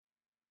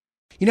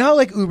You know how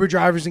like Uber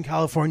drivers in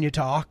California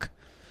talk?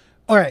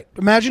 All right,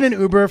 imagine an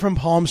Uber from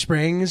Palm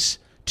Springs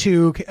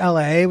to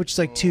LA, which is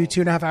like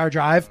 2.5 hour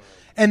drive.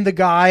 And the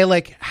guy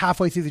like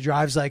halfway through the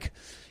drive's like,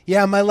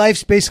 yeah, my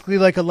life's basically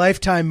like a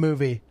Lifetime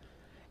movie.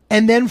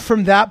 And then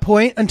from that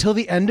point until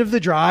the end of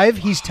the drive,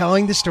 he's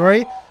telling the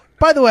story.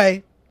 By the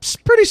way, it's a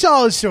pretty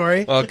solid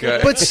story. Okay.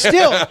 But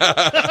still.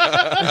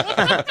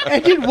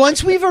 And dude,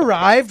 once we've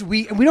arrived,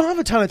 we don't have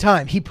a ton of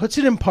time. He puts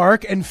it in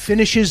park and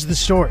finishes the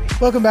story.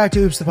 Welcome back to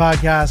Oops the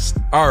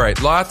Podcast. All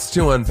right, lots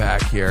to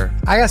unpack here.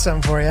 I got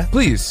something for you.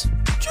 Please.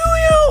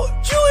 Julio,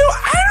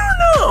 I don't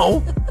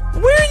know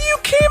where you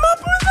came up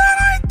with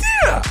that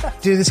idea.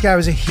 Dude, this guy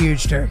was a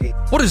huge turkey.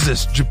 What is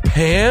this,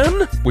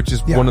 Japan? Which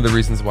is one of the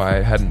reasons why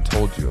I hadn't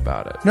told you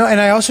about it. No, and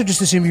I also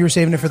just assumed you were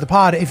saving it for the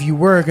pod if you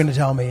were going to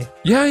tell me.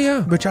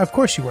 Yeah. Which, of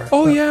course you were.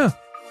 Oh, yeah.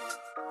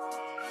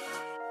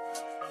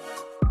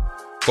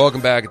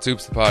 Welcome back. It's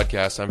Oops the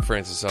Podcast. I'm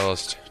Francis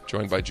Ellis,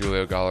 joined by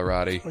Giulio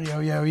Gallerati.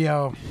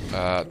 Yo.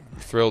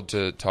 Thrilled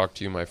to talk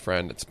to you, my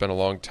friend. It's been a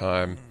long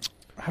time.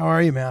 How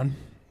are you, man?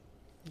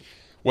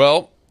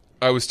 Well,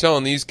 I was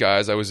telling these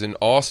guys I was in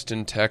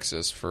Austin,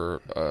 Texas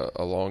for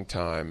a long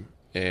time,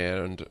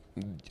 and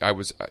it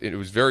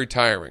was very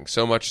tiring,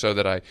 so much so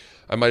that I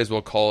might as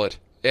well call it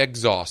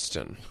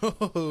exhausting.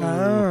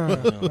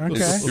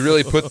 Okay. You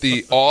really put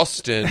the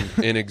Austin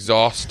in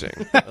exhausting.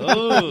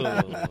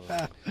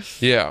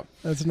 Yeah.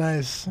 That's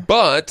nice.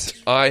 But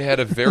I had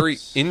a very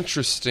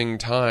interesting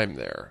time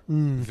there.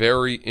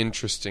 Very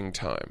interesting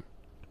time.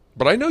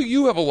 But I know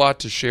you have a lot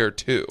to share,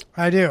 too.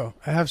 I do.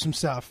 I have some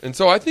stuff. And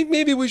so I think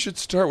maybe we should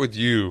start with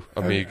you,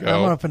 amigo.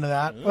 I'm open to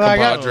that.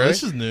 Well,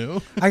 this is new.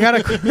 I got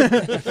a quick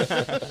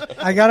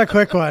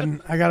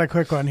one. I got a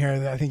quick one here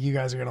that I think you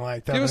guys are going to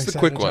like. Give us the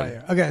quick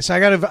one. Okay, so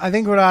I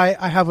think what I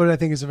have what I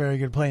think is a very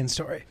good plane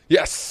story.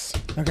 Yes.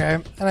 Okay,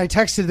 and I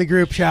texted the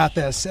group chat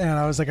this, and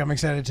I was like, I'm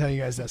excited to tell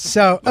you guys this.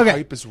 So, okay. The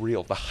hype is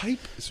real.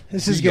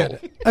 This is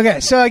good.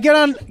 Okay, so I get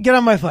on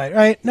my flight,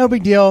 right? No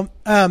big deal.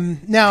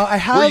 Now I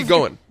have. Where are you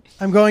going?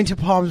 I'm going to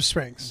Palm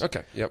Springs.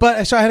 Okay, yep.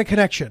 But so I had a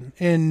connection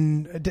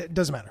it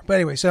doesn't matter. But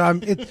anyway, so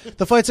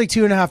the flight's like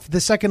 2.5. The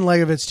second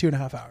leg of it's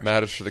 2.5 hours.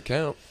 Matters for the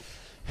count.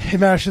 It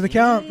matters for the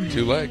count.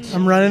 2 legs.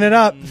 I'm running it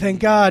up. Thank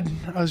God.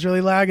 I was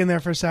really lagging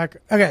there for a sec.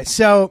 Okay,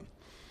 so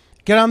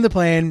get on the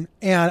plane,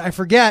 and I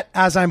forget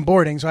as I'm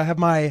boarding. So I have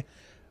my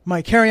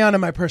carry-on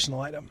and my personal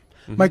item.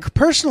 Mm-hmm. My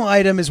personal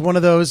item is one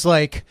of those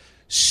like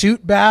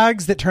suit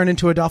bags that turn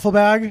into a duffel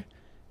bag.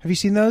 Have you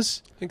seen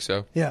those? I think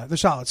so. Yeah, they're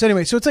solid. So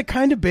anyway, so it's like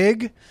kind of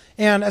big.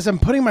 And as I'm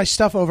putting my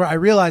stuff over, I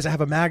realize I have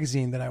a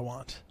magazine that I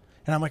want.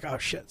 And I'm like, oh,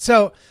 shit.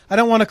 So I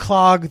don't want to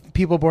clog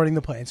people boarding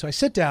the plane. So I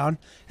sit down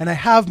and I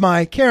have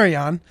my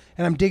carry-on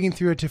and I'm digging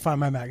through it to find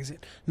my magazine.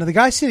 Now, the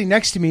guy sitting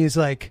next to me is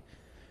like,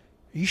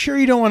 are you sure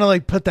you don't want to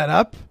like put that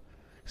up?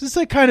 Because it's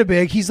like kind of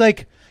big. He's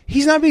like,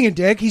 he's not being a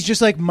dick. He's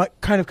just like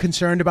kind of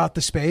concerned about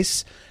the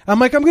space. I'm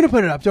like, I'm going to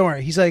put it up. Don't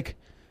worry. He's like,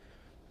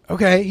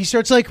 okay. He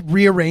starts like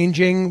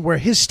rearranging where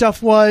his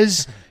stuff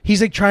was.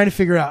 He's like trying to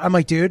figure it out. I'm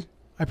like, dude,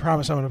 I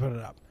promise I'm going to put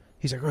it up.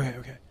 He's like,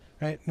 okay.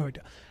 Right? No, I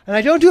don't. And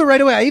I don't do it right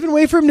away. I even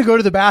wait for him to go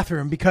to the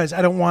bathroom because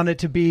I don't want it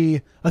to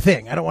be a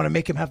thing. I don't want to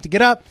make him have to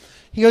get up.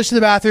 He goes to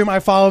the bathroom. I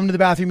follow him to the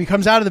bathroom. He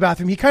comes out of the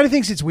bathroom. He kind of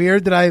thinks it's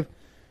weird that I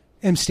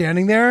am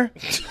standing there,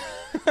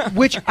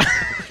 which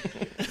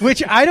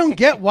I don't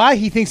get why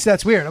he thinks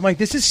that's weird. I'm like,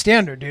 this is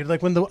standard, dude.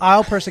 Like when the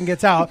aisle person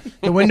gets out,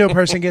 the window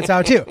person gets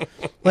out too.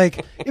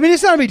 Like, I mean,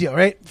 it's not a big deal,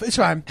 right? It's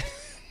fine.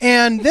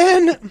 And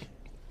then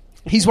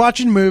he's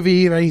watching a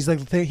movie, right? He's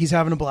like, he's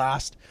having a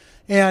blast.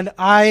 And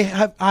I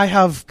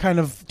have kind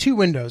of 2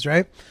 windows,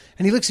 right?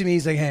 And he looks at me.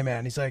 He's like, hey,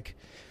 man. He's like,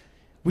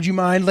 would you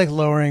mind like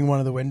lowering one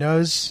of the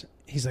windows?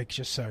 He's like,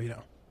 just so you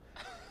know.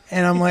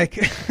 And I'm like,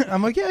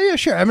 yeah,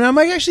 sure. I mean, I'm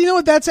like, actually, you know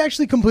what? That's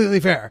actually completely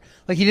fair.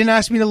 Like, he didn't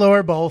ask me to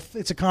lower both.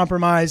 It's a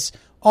compromise.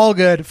 All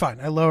good. Fine.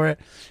 I lower it.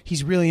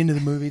 He's really into the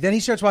movie. Then he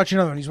starts watching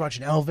another one. He's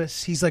watching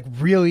Elvis. He's like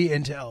really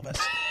into Elvis.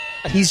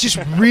 He's just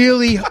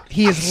really,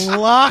 he is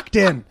locked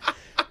in.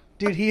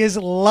 Dude, he is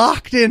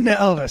locked into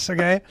Elvis,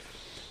 okay?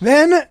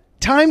 Then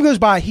time goes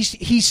by.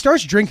 He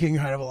starts drinking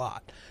kind of a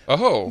lot.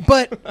 Oh.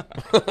 But,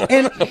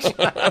 and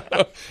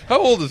how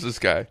old is this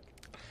guy?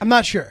 I'm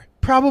not sure.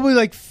 Probably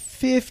like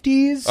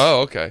 50s.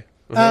 Oh, okay.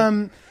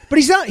 But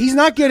he's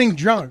not getting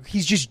drunk.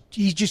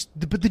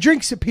 But the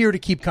drinks appear to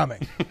keep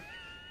coming.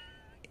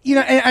 You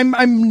know, and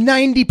I'm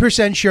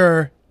 90%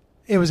 sure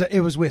it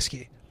was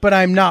whiskey, but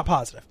I'm not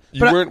positive.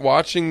 You weren't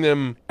watching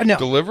them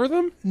deliver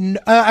them?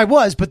 I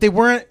was, but they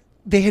weren't.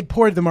 They had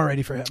poured them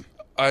already for him.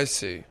 I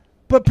see.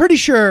 But pretty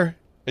sure.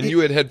 And you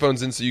had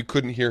headphones in, so you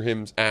couldn't hear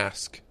him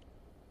ask.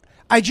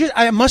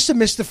 I must have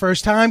missed the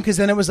first time because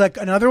then it was like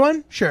another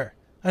one. Sure.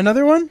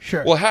 Another one?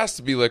 Sure. Well, it has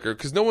to be liquor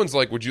because no one's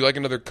like, would you like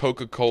another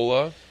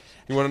Coca-Cola?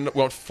 You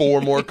want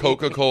 4 more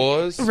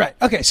Coca-Colas? Right.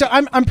 Okay. So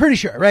I'm pretty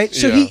sure, right?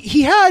 So yeah.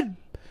 he had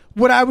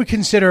what I would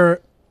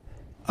consider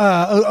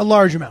a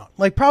large amount,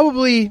 like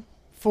probably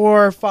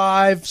 4,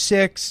 5,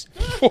 6.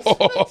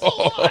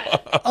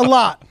 A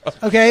lot.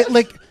 Okay.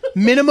 Like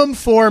minimum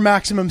 4,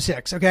 maximum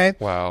 6. Okay.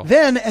 Wow.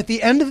 Then at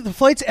the end of the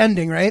flight's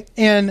ending, right,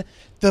 and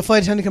the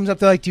flight attendant comes up.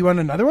 They're like, "Do you want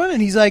another one?"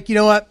 And he's like, "You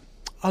know what?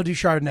 I'll do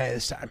Chardonnay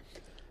this time."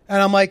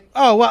 And I'm like,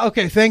 "Oh, well,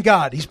 okay, thank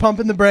God." He's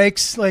pumping the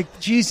brakes, like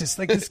Jesus,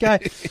 like this guy.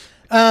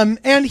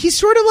 And he's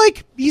sort of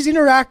like he's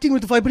interacting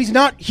with the flight, but he's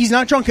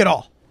not drunk at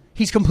all.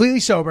 He's completely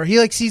sober. He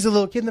like sees a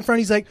little kid in the front.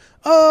 He's like,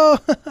 "Oh,"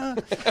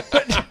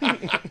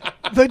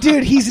 but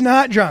dude, he's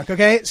not drunk.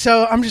 Okay,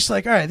 so I'm just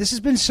like, all right, this has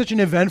been such an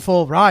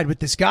eventful ride with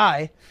this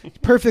guy.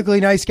 Perfectly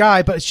nice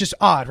guy, but it's just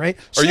odd, right?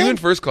 So Are you then- in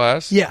first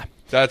class? Yeah.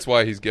 That's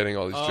why he's getting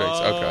all these drinks.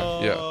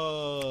 Okay.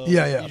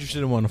 Yeah. Yeah. You just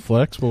didn't want to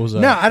flex? What was that?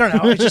 No, I don't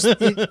know. It's just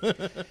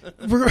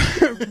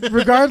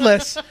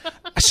regardless.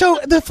 So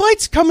the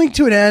flight's coming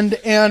to an end,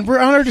 and we're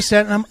on our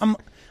descent. And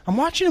I'm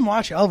watching him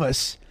watch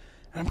Elvis,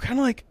 and I'm kind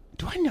of like,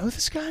 do I know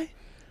this guy?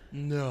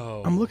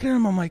 No. I'm looking at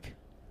him. I'm like,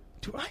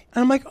 do I?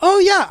 And I'm like, oh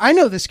yeah, I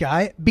know this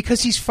guy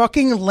because he's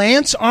fucking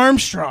Lance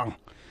Armstrong.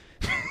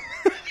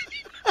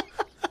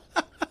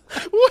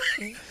 What?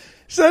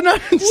 Is that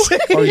not insane?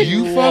 Are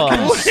you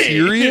fucking What?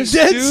 serious,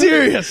 Dead dude?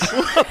 serious.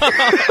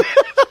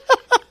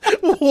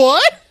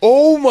 What?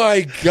 Oh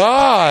my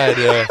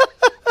god!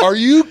 Are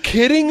you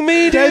kidding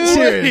me, dude? Dead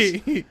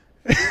serious.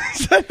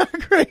 Is that not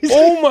crazy?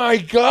 Oh my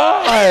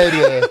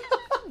god!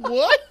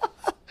 What?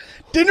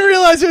 Didn't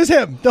realize it was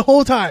him the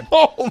whole time.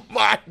 Oh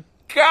my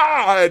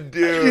god,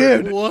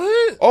 dude! Dude.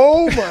 What?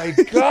 Oh my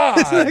god!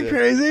 Isn't that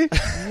crazy?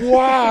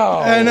 Wow!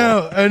 I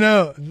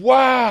know.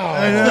 Wow!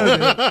 I know,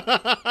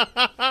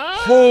 dude.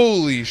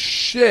 Holy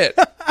shit!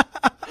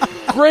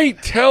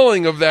 Great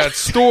telling of that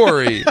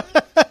story.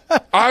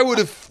 I would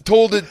have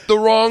told it the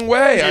wrong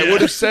way. I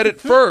would have said it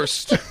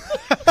first.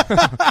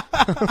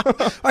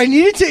 I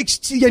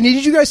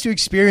needed you guys to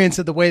experience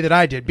it the way that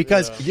I did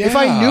because if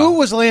I knew it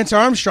was Lance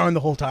Armstrong the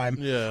whole time,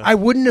 I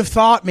wouldn't have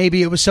thought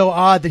maybe it was so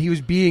odd that he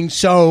was being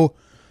so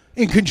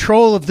in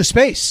control of the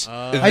space.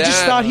 I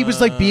just thought he was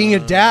like being a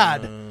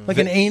dad, like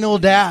an anal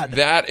dad.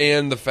 That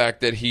and the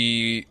fact that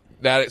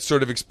that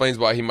sort of explains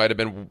why he might have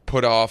been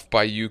put off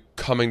by you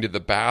coming to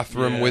the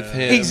bathroom with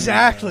him.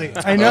 Exactly.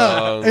 I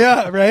know.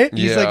 Yeah, right?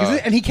 He's like,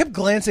 yeah. and he kept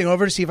glancing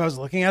over to see if I was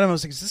looking at him. I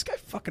was like, is this guy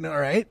fucking all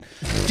right?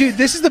 Dude,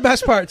 this is the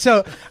best part.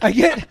 So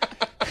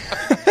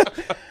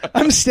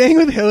I'm staying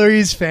with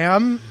Hillary's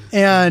fam,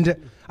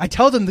 and I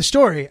tell them the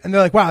story, and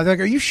they're like, wow. They're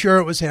like, are you sure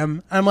it was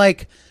him? I'm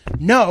like,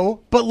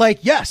 no, but like,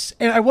 yes.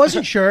 And I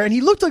wasn't sure, and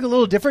he looked like a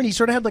little different. He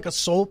sort of had like a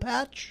soul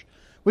patch,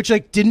 which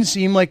like didn't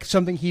seem like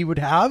something he would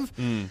have.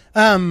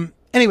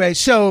 Anyway,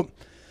 so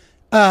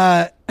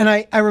and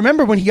I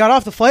remember when he got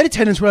off, the flight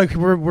attendants were like,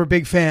 we're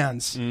big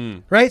fans,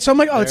 right? So I'm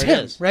like, oh, it's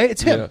him, right?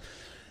 It's him. Yeah.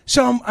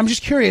 So I'm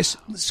just curious.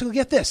 So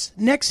get this.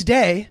 Next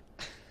day,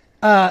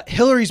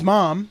 Hillary's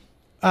mom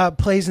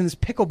plays in this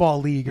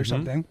pickleball league or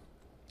something,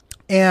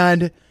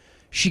 and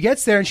she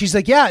gets there and she's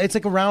like, yeah, it's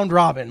like a round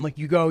robin. Like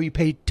you go, you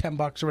pay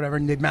 $10 or whatever,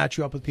 and they match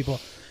you up with people.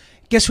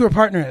 Guess who her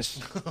partner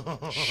is?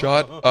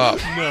 Shut up.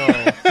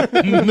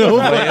 No.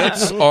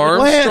 Lance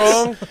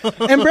Armstrong?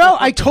 And bro,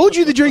 I told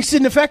you the drinks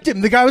didn't affect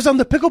him. The guy was on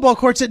the pickleball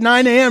courts at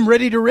 9 a.m.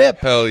 ready to rip.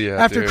 Hell yeah,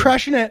 After dude.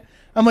 crushing it.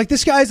 I'm like,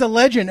 this guy's a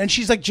legend. And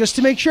she's like, just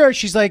to make sure,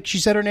 she's like, she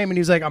said her name and he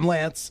was like, I'm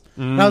Lance.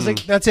 And I was like,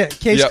 that's it.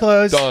 Case Yep,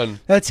 closed. done.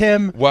 That's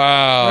him.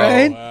 Wow.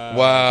 Right?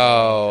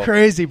 Wow.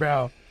 Crazy,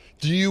 bro.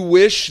 Do you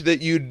wish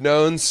that you'd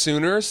known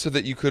sooner so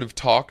that you could have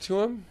talked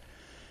to him?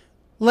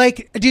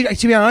 Like, dude,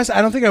 to be honest,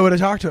 I don't think I would have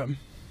talked to him.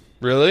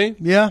 Really?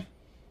 Yeah.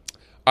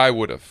 I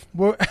would have.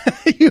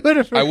 You would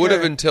have. I would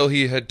have until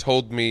he had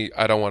told me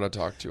I don't want to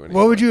talk to you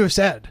anymore. What would you have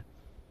said?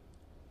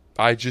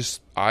 I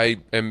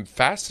am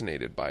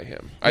fascinated by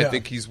him. I Yeah.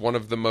 think he's one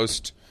of the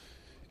most,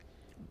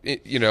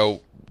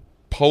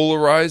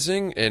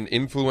 polarizing and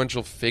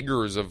influential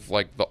figures of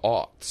like the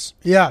aughts.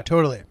 Yeah,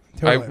 totally.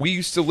 We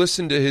used to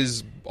listen to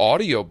his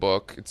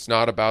audiobook. It's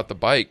not about the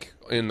bike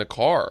in the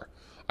car.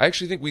 I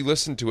actually think we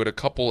listened to it a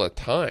couple of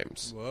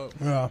times.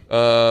 Yeah.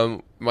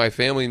 My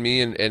family and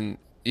me, and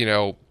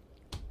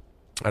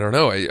I don't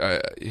know,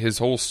 his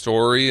whole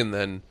story, and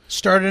then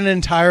Started an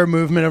entire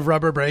movement of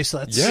rubber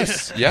bracelets.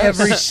 yes,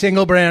 Every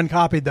single brand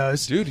copied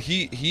those. dude,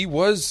 he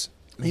was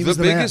He the was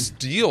the biggest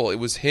deal. It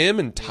was him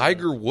and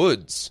Tiger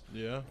Woods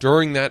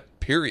during that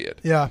period.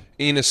 Yeah.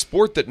 In a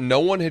sport that no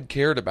one had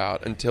cared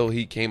about until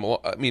he came along.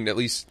 I mean, at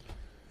least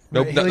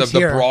Right, at least the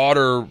here.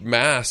 broader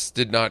mass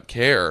did not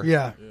care.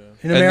 Yeah.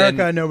 In And America,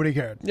 then- nobody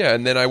cared. Yeah,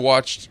 and then I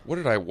watched. What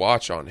did I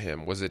watch on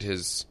him? Was it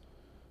his?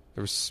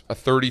 There was a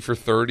 30 for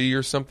 30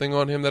 or something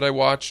on him that I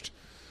watched,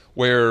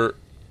 where,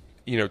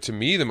 to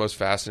me the most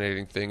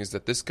fascinating thing is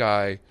that this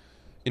guy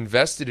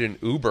invested in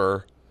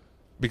Uber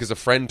because a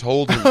friend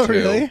told him Oh, to.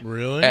 really?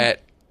 Really?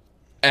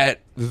 At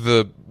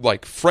the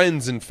like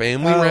friends and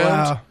family Oh,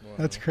 round, wow.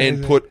 That's crazy.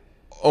 and put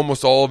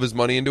almost all of his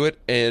money into it,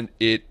 and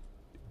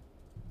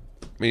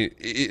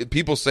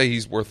people say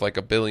he's worth like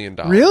 $1 billion.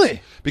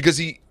 Really? Because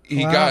he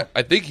Wow. got,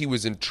 I think he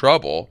was in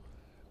trouble,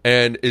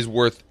 and is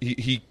worth.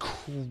 He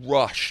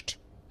crushed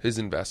his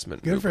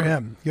investment. Good for Uber.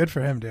 him. Good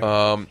for him, dude.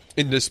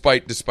 And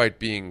despite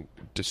being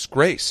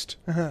disgraced.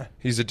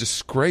 He's a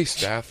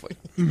disgraced athlete.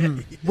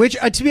 Which,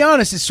 to be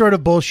honest, is sort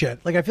of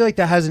bullshit. Like, I feel like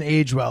that hasn't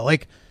aged well.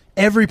 Like,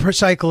 every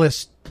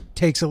cyclist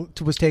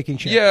was taking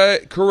shit. Yeah,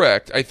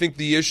 correct. I think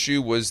the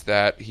issue was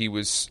that he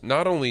was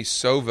not only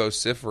so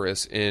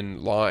vociferous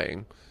in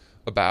lying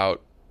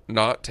about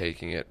not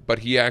taking it, but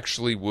he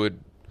actually would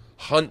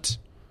hunt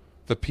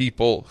the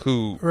people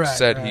who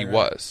said he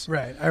was.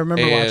 Right. I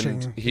remember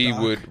watching. And he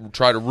would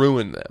try to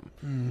ruin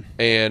them.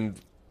 And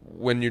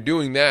when you're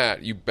doing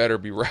that, you better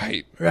be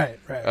right. Right.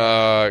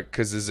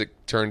 Because as it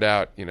turned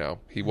out,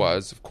 he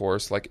was, of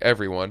course, like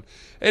everyone.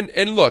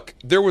 And look,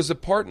 there was a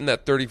part in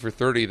that 30 for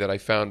 30 that I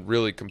found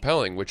really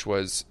compelling, which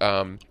was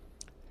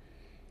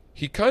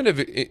he kind of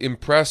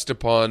impressed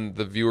upon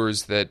the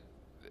viewers that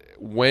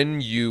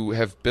when you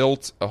have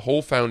built a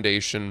whole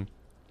foundation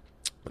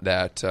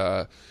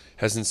that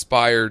has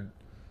inspired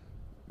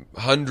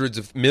hundreds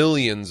of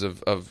millions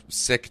of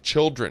sick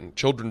children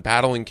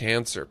battling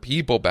cancer,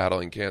 people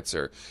battling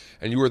cancer,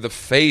 and you are the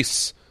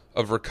face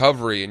of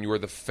recovery, and you are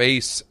the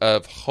face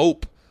of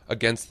hope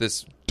against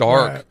this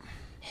dark,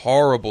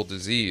 horrible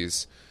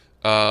disease.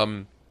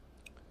 You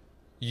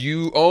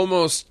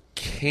almost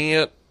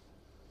can't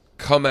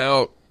come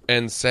out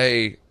and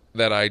say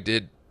that I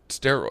did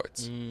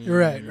steroids.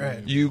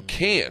 Right. You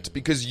can't,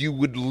 because you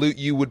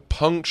would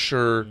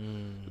puncture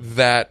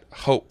that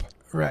hope.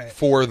 Right.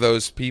 For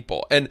those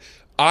people. And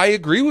I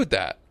agree with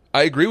that.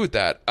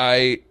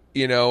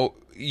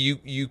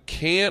 You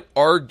can't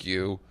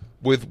argue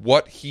with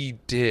what he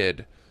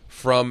did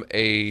from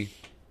a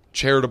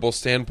charitable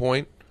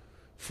standpoint,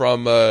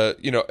 from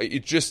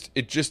it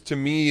just to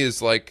me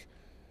is like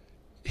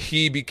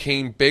he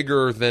became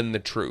bigger than the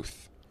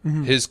truth.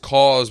 His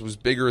cause was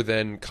bigger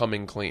than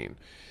coming clean.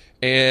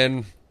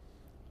 And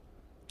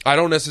I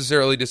don't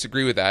necessarily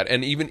disagree with that.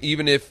 And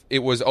even if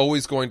it was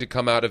always going to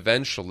come out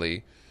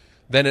eventually,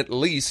 then at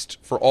least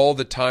for all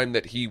the time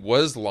that he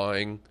was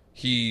lying,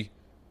 he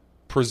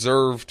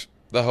preserved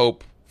the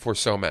hope for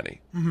so many.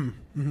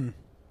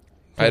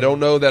 I don't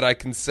know that I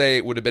can say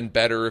it would have been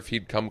better if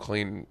he'd come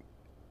clean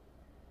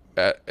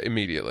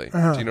immediately.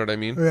 Do you know what I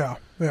mean? Yeah.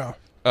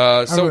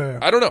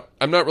 I don't know.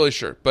 I'm not really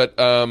sure. But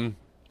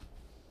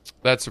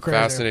that's a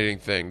fascinating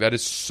thing. That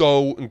is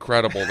so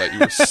incredible that you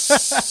were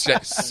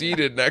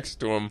seated next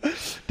to him.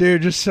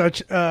 Dude, just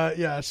such,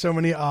 so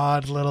many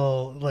odd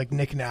little, like,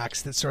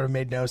 knickknacks that sort of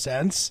made no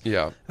sense.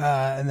 Yeah.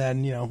 And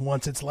then,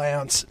 once it's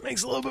Lance, it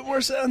makes a little bit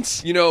more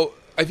sense.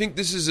 I think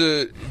this is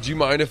do you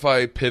mind if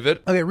I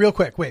pivot? Okay, real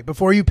quick. Wait,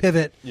 before you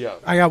pivot, Yeah.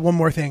 I got one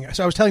more thing.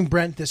 So I was telling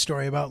Brent this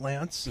story about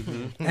Lance,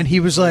 and he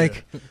was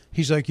like,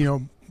 he's a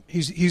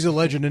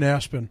legend in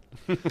Aspen.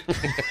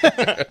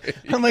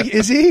 I'm like,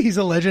 is he? He's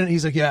a legend?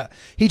 He's like, yeah.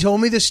 He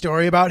told me this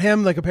story about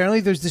him. Like,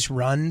 apparently there's this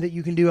run that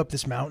you can do up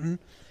this mountain.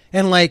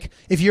 And, like,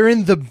 if you're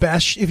in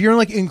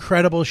like,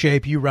 incredible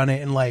shape, you run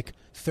it in, like,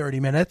 30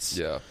 minutes.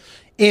 Yeah.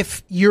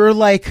 If you're,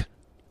 like,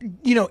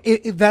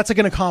 if that's, like,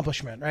 an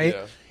accomplishment, right?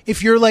 Yeah.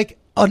 If you're, like,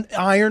 an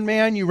Iron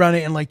Man, you run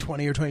it in, like,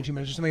 20 or 22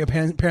 minutes or something.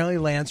 Apparently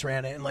Lance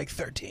ran it in, like,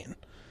 13.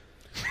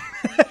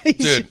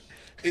 Dude,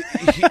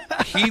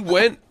 he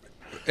went...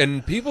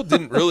 And people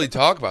didn't really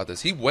talk about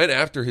this. He went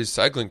after his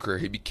cycling career.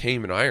 He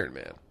became an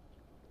Ironman.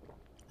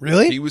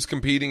 Really? He was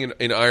competing in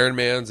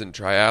Ironmans and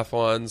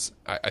triathlons.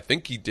 I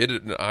think he did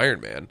it in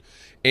Ironman.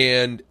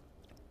 And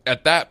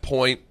at that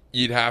point,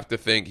 you'd have to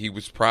think he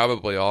was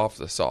probably off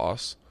the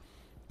sauce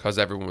because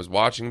everyone was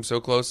watching him so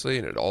closely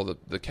and all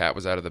the cat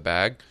was out of the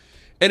bag.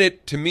 And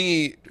it, to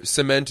me,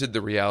 cemented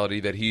the reality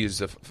that he is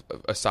a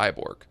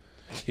cyborg.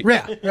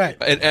 Right.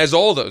 And as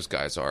all those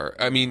guys are.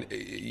 I mean,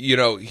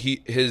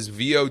 his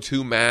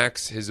VO2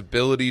 max, his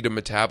ability to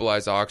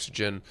metabolize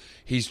oxygen,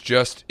 he's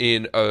just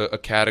in a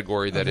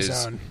category that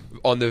is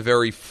on the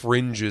very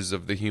fringes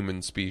of the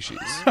human species.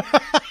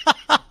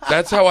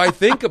 That's how I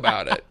think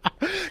about it.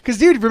 Because,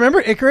 dude, remember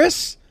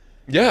Icarus?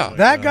 Yeah.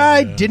 That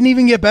guy didn't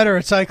even get better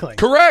at cycling.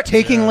 Correct.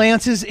 Taking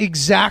Lance's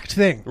exact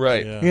thing.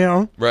 Right.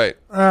 Yeah. Right.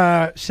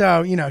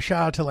 So, shout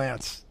out to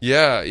Lance.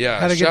 Yeah.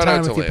 Had a good Shout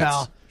time out to with you, Lance.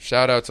 pal.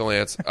 Shout out to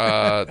Lance.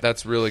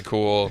 That's really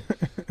cool.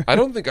 I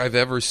don't think I've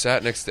ever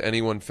sat next to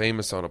anyone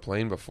famous on a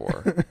plane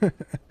before.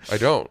 I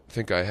don't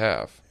think I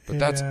have. But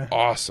that's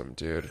awesome,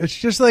 dude. It's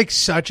just like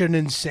such an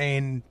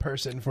insane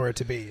person for it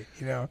to be,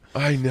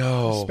 I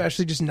know.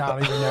 Especially just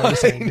not even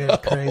noticing.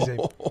 Dude, crazy.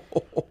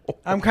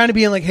 I'm kind of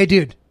being like, hey,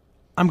 dude,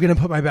 I'm going to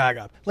put my bag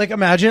up. Like,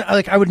 imagine,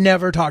 like, I would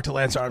never talk to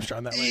Lance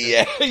Armstrong that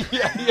way.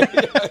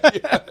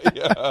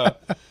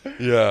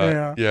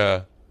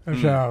 Yeah.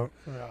 So,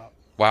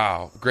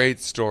 Wow, great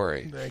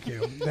story. Thank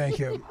you.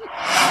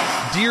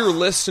 Dear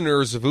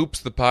listeners of Oops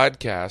the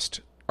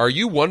Podcast, are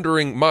you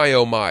wondering, my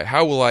oh my,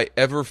 how will I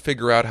ever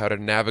figure out how to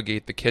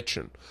navigate the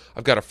kitchen?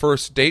 I've got a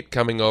first date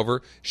coming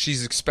over.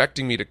 She's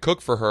expecting me to cook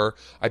for her.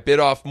 I bit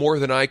off more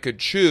than I could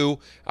chew.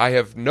 I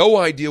have no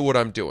idea what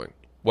I'm doing.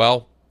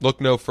 Well, look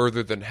no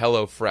further than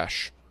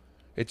HelloFresh.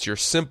 It's your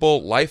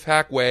simple life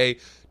hack way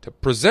to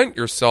present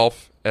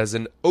yourself as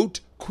an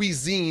haute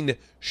cuisine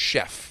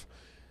chef.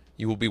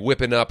 You will be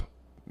whipping up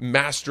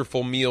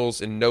masterful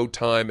meals in no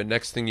time, and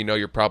next thing you know,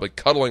 you're probably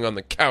cuddling on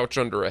the couch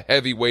under a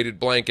heavy weighted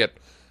blanket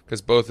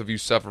because both of you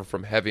suffer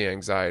from heavy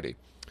anxiety.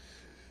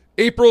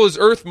 April is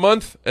Earth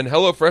Month, and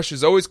HelloFresh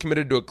is always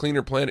committed to a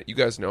cleaner planet. You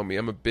guys know me.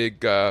 I'm a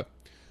big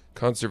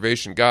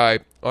conservation guy.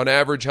 On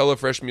average,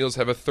 HelloFresh meals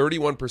have a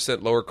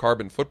 31% lower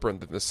carbon footprint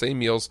than the same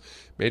meals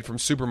made from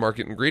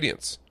supermarket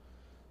ingredients.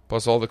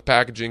 Plus, all the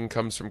packaging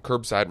comes from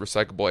curbside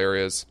recyclable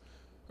areas,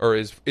 or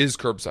is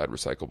curbside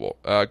recyclable.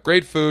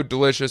 Great food,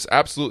 delicious,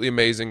 absolutely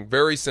amazing,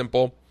 very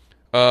simple.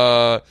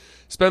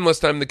 Spend less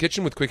time in the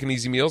kitchen with quick and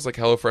easy meals like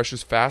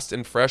HelloFresh's fast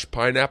and fresh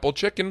pineapple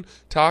chicken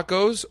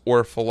tacos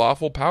or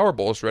falafel power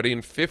bowls ready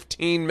in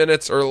 15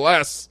 minutes or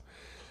less.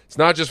 It's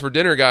not just for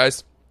dinner,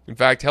 guys. In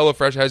fact,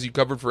 HelloFresh has you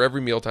covered for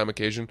every mealtime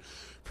occasion,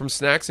 from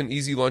snacks and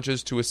easy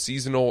lunches to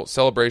seasonal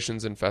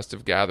celebrations and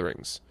festive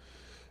gatherings.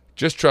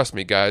 Just trust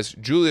me, guys.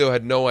 Julio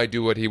had no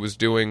idea what he was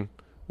doing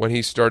when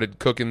he started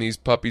cooking these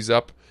puppies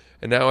up,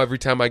 and now every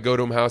time I go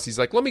to his house, he's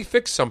like, let me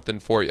fix something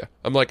for you.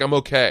 I'm like, I'm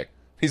okay.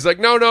 He's like,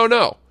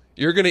 no.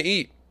 You're going to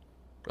eat.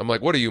 I'm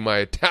like, what are you, my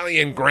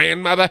Italian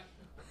grandmother?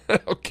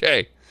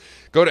 Okay.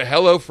 Go to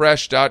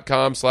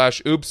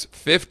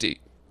HelloFresh.com/oops50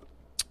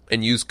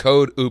 and use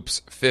code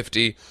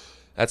oops50.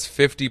 That's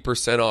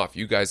 50% off.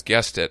 You guys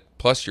guessed it.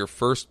 Plus your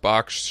first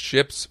box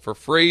ships for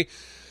free.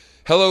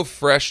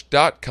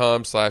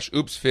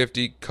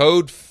 HelloFresh.com/oops50.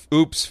 Code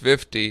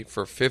oops50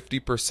 for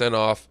 50%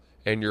 off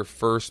and your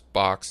first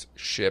box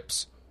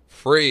ships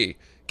free.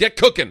 Get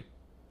cooking.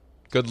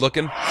 Good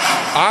looking.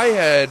 I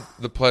had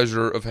the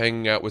pleasure of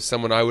hanging out with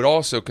someone I would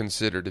also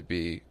consider to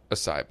be a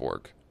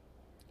cyborg,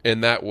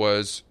 and that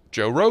was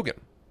Joe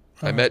Rogan.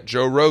 I met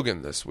Joe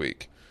Rogan this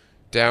week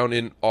down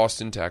in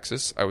Austin,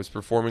 Texas. I was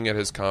performing at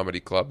his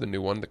comedy club, the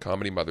new one, the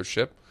Comedy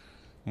Mothership.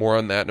 More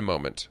on that in a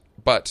moment.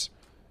 But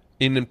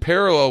in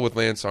parallel with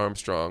Lance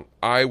Armstrong,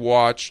 I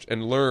watched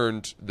and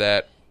learned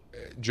that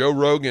Joe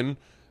Rogan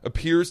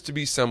appears to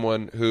be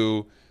someone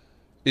who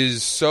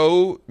is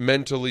so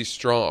mentally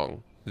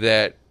strong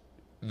that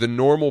the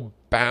normal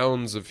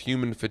bounds of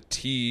human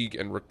fatigue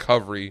and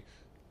recovery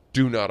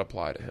do not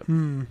apply to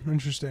him.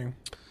 Interesting.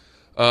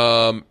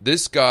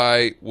 This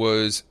guy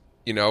was,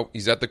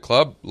 he's at the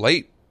club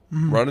late,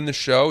 running the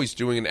show. He's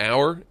doing an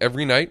hour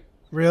every night.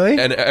 Really?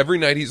 And every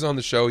night he's on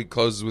the show, he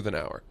closes with an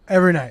hour.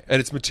 Every night? And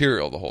it's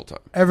material the whole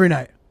time. Every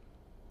night?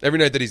 Every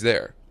night that he's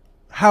there.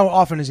 How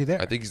often is he there?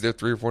 I think he's there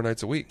 3 or 4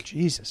 nights a week.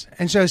 Jesus.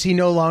 And so is he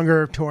no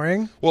longer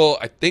touring? Well,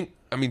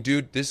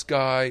 dude, this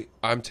guy,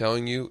 I'm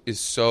telling you, is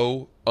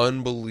so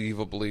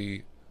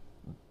unbelievably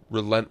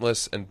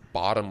relentless and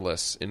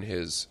bottomless in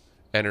his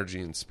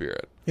energy and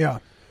spirit. Yeah.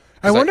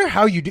 I wonder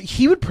how you do.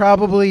 He would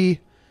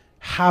probably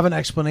have an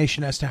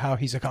explanation as to how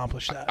he's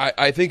accomplished that.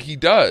 I think he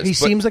does. He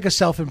seems like a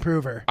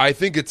self-improver. I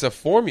think it's a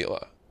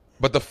formula.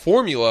 But the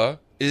formula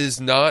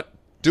is not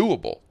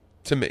doable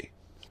to me.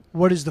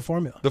 What is the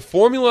formula? The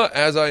formula,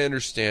 as I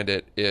understand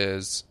it,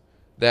 is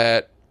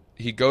that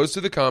he goes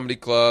to the comedy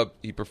club,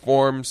 he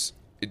performs,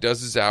 he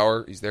does his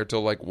hour, he's there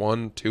till like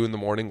 1, 2 in the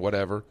morning,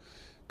 whatever,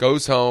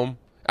 goes home.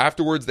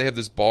 Afterwards, they have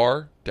this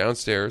bar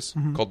downstairs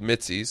called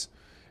Mitzi's,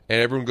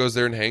 and everyone goes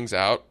there and hangs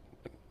out,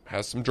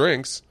 has some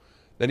drinks.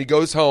 Then he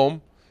goes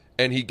home,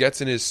 and he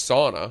gets in his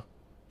sauna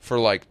for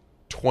like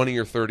 20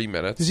 or 30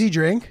 minutes. Does he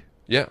drink?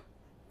 Yeah.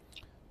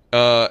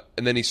 And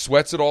then he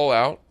sweats it all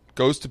out,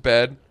 goes to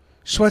bed.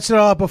 Sweats it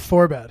all out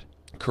before bed.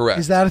 Correct.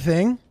 Is that a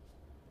thing?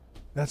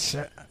 That's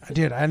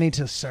dude. I need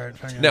to start.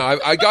 Now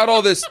I got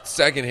all this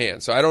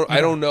secondhand, so I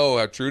don't know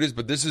how true it is,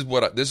 but this is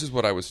what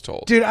I was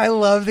told. Dude, I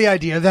love the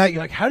idea of that.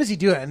 You're like, how does he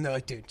do it? And they're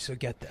like, dude, so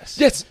get this.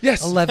 Yes.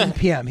 11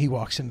 p.m. he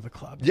walks into the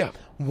club. Yeah.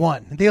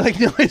 1. They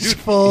know his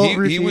full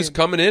routine. He was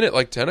coming in at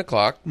like 10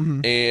 o'clock,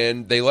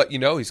 and they let you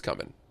know he's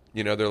coming.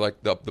 They're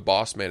like the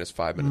boss man is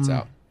 5 minutes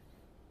out,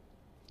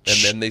 and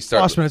then they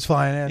start. Boss man's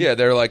flying in. Yeah,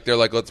 they're like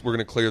we're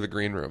gonna clear the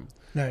green room.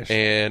 Nice.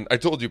 And I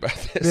told you about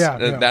this. Yeah,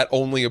 and that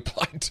only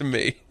applied to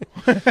me.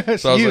 So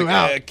I was You like,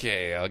 out.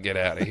 okay, I'll get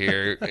out of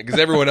here. Because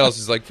everyone else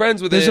is like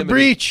friends with There's him. a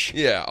breach.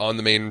 On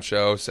the main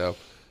show. So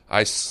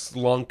I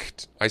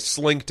slinked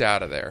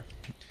out of there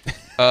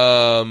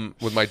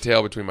with my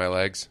tail between my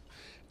legs.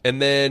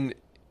 And then,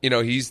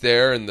 he's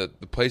there and the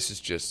place is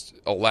just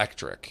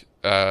electric.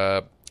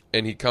 And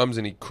he comes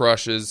and he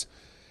crushes.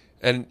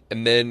 And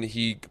then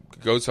he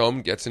goes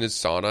home, gets in his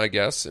sauna, I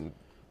guess, and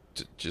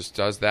just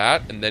does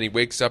that, and then he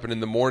wakes up, and in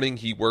the morning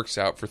he works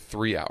out for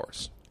 3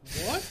 hours.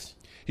 What?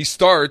 He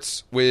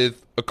starts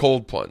with a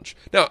cold plunge.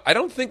 Now, I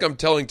don't think I'm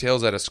telling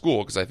tales out of school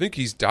because I think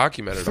he's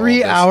documented 3 all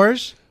this.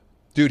 hours?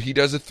 Dude, he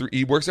does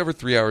he works out for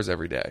 3 hours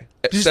every day.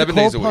 Is 7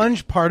 the days cold a week.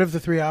 plunge part of the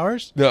 3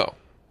 hours? No.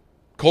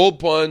 Cold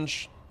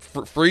plunge,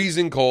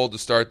 freezing cold to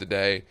start the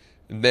day,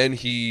 and then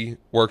he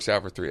works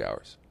out for 3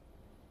 hours.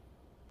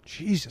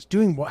 Jesus,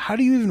 doing what? How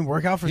do you even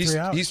work out for 3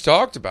 hours? He's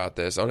talked about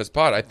this on his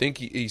pod. I think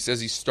he says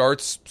he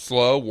starts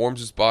slow, warms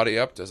his body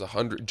up, does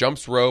 100,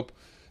 jumps rope,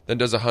 then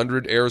does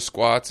 100 air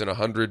squats and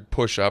 100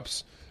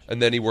 push-ups,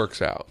 and then he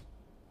works out.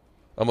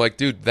 I'm like,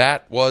 dude,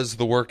 that was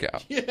the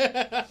workout.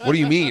 Yeah. What do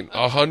you mean?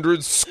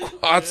 100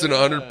 squats and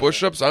 100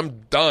 push-ups?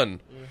 I'm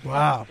done.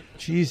 Wow.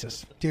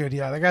 Jesus, dude,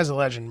 yeah, that guy's a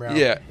legend, bro.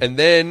 Yeah, and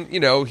then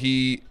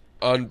he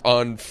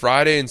on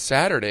Friday and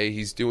Saturday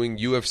he's doing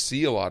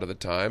UFC a lot of the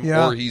time,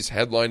 Yeah. or he's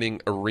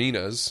headlining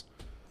arenas,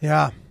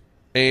 Yeah.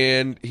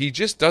 and he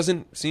just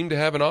doesn't seem to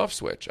have an off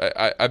switch.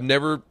 I've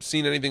never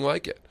seen anything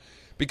like it,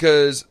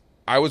 because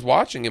I was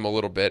watching him a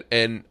little bit,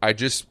 and I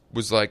just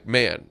was like,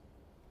 man,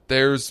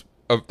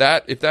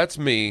 if that's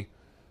me,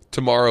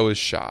 tomorrow is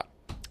shot.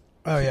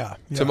 Oh yeah.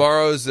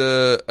 Tomorrow's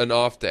an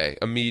off day,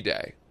 a me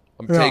day.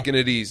 I'm Yeah. taking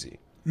it easy.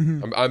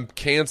 I'm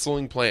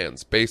canceling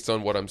plans based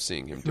on what I'm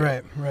seeing him do.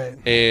 Right.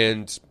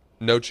 And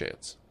no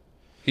chance.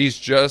 He's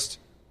just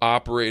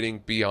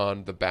operating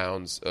beyond the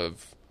bounds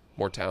of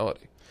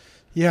mortality.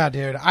 Yeah,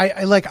 dude.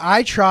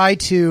 I try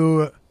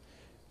to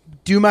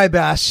do my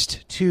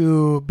best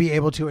to be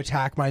able to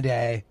attack my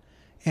day,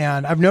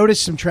 and I've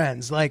noticed some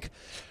trends. Like,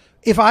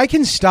 if I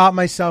can stop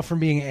myself from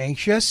being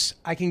anxious,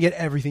 I can get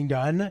everything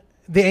done.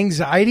 The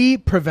anxiety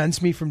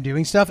prevents me from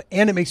doing stuff,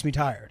 and it makes me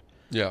tired.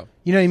 Yeah.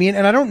 You know what I mean?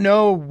 And I don't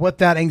know what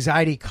that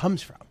anxiety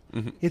comes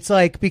from. It's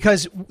like,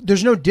 because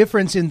there's no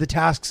difference in the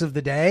tasks of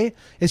the day.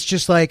 It's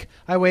just like,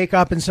 I wake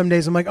up and some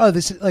days I'm like, oh,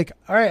 this is like,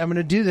 all right, I'm going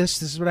to do this.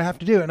 This is what I have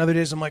to do. And other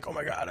days I'm like, oh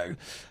my God, I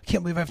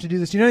can't believe I have to do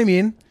this. You know what I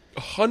mean?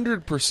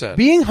 100%.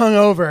 Being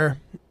hungover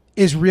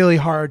is really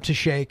hard to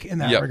shake in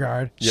that Yep.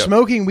 regard. Yep.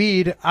 Smoking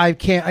weed, I'm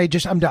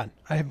done.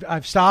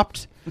 I've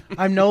stopped.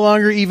 I'm no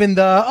longer even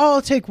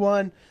I'll take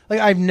one. Like,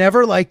 I've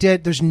never liked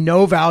it. There's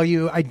no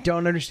value. I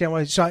don't understand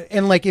why.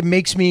 It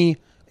makes me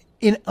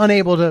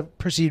unable to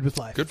proceed with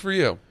life. Good for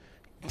you.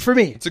 For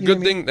me. It's a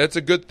good thing. That's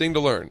a good thing to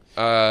learn.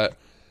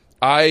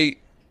 I'm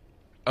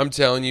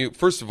telling you,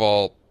 first of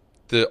all,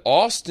 the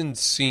Austin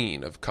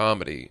scene of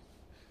comedy,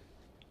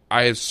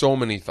 I have so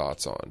many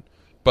thoughts on.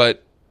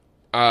 But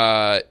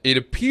it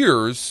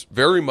appears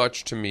very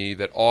much to me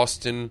that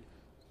Austin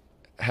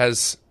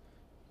has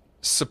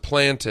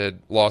supplanted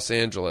Los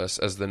Angeles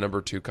as the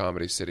number 2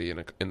 comedy city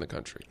in the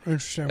country.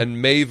 Interesting.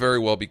 And may very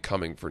well be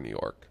coming for New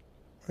York.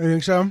 I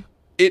think so.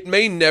 It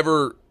may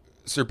never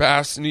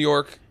surpass New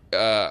York,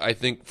 I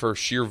think, for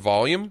sheer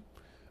volume.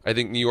 I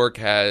think New York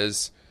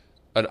has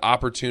an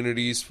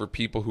opportunities for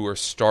people who are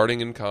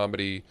starting in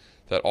comedy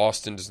that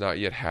Austin does not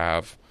yet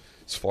have,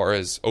 as far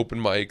as open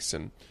mics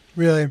and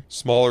Really?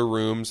 smaller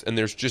rooms. And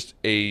there's just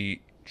a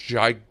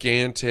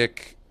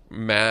gigantic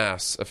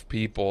mass of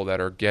people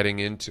that are getting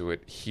into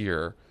it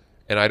here.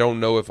 And I don't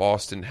know if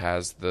Austin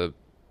has the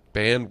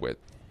bandwidth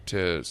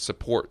to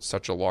support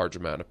such a large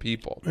amount of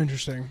people.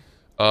 Interesting.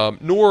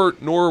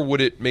 Nor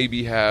would it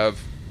maybe have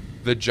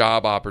the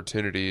job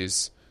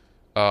opportunities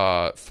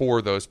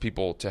for those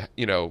people to,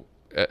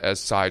 as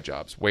side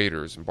jobs,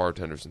 waiters and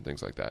bartenders and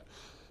things like that.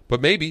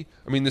 But maybe,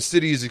 the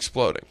city is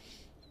exploding,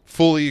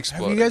 fully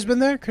exploding. Have you guys been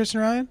there, Chris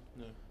and Ryan?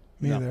 No.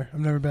 Me either. I've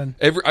never been.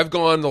 I've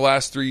gone the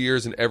last 3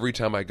 years, and every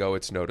time I go,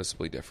 it's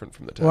noticeably different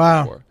from the time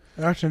Wow. before.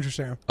 That's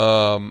interesting.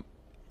 And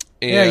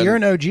Yeah, you're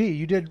an OG.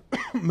 You did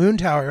Moon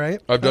Tower,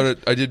 right? I've done it.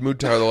 I did Moon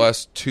Tower the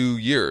last 2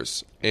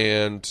 years,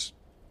 and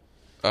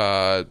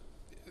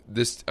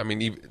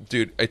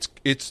dude,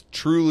 it's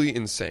truly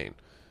insane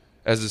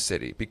as a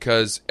city,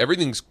 because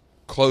everything's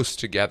close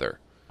together.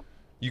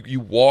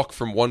 You walk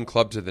from one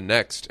club to the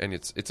next, and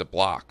it's a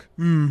block.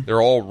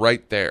 They're all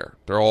right there.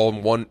 They're all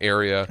in one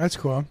area. That's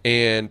cool.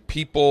 And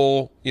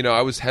people,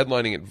 I was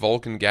headlining at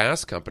Vulcan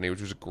Gas Company,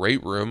 which was a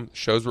great room.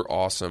 Shows were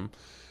awesome.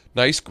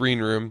 Nice green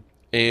room.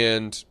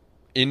 And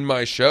in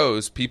my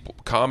shows,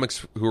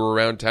 comics who were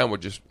around town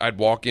I'd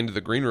walk into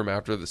the green room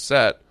after the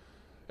set,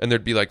 and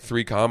there'd be like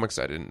 3 comics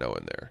I didn't know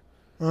in there.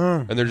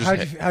 And they're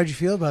just How'd you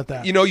feel about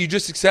that? you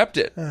just accept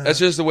it. That's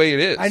just the way it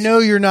is. I know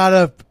you're not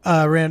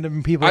a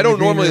random people. I don't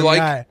normally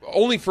guy.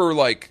 only for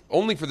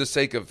the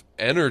sake of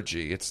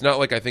energy. It's not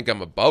like I think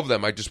I'm above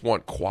them. I just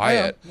want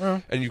quiet. Yeah.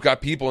 And you've got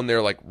people in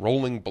there like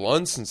rolling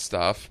blunts and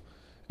stuff,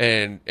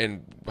 and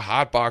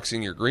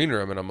hotboxing your green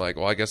room, and I'm like,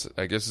 well, I guess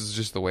this is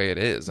just the way it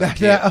is.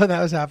 That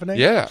was happening.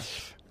 Yeah,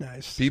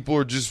 Nice. people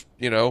are just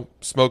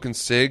smoking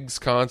cigs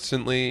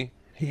constantly.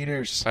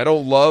 Heaters. I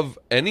don't love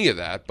any of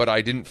that, but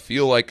I didn't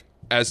feel like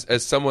as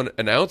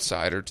an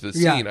outsider to the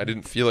scene, Yeah. I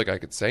didn't feel like I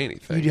could say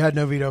anything. You had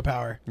no veto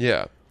power.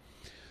 Yeah.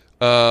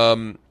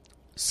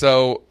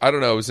 So I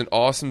don't know. It was an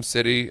awesome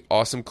city,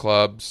 awesome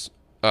clubs,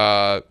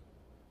 and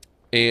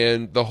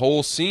the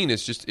whole scene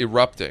is just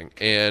erupting.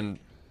 And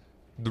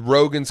the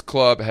Rogan's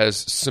Club has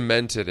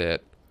cemented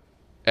it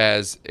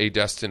as a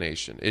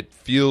destination. It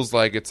feels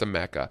like it's a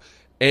mecca.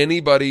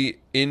 Anybody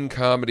in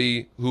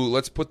comedy who,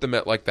 let's put them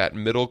at like that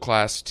middle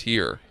class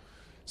tier.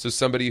 So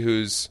somebody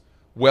who's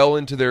well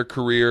into their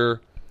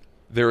career,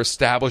 they're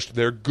established,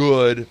 they're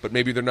good, but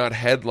maybe they're not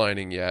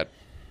headlining yet.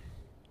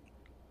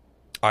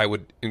 I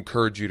would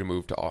encourage you to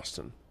move to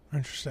Austin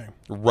Interesting.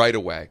 right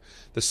away.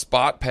 The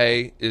spot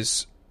pay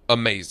is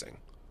amazing.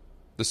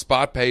 The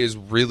spot pay is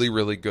really,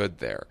 really good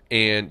there.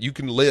 And you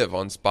can live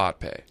on spot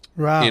pay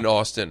Wow. in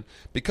Austin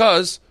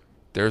because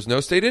there's no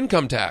state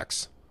income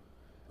tax.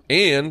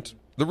 And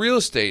the real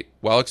estate,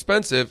 while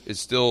expensive, is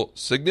still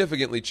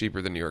significantly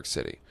cheaper than New York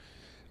City.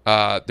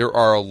 There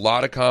are a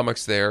lot of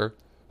comics there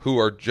who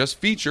are just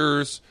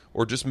features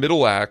or just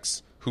middle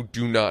acts who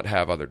do not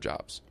have other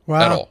jobs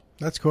Wow. at all.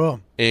 That's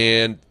cool.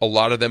 And a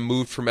lot of them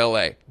moved from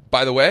LA.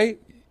 By the way,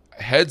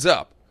 heads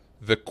up,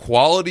 the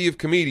quality of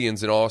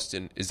comedians in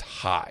Austin is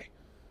high.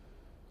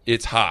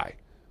 It's high.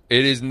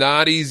 It is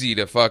not easy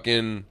to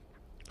fucking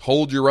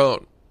hold your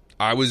own.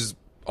 I was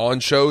on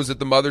shows at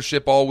the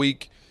Mothership all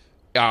week.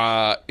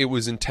 It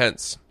was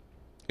intense.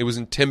 It was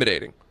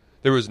intimidating.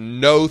 There was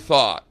no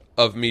thought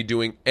of me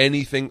doing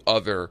anything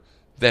other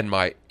than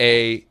my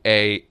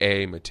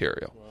AAA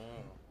material.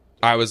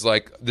 I was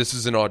like, this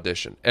is an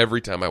audition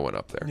every time I went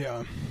up there.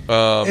 Yeah.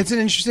 It's an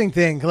interesting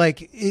thing.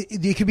 Like,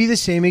 it could be the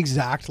same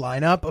exact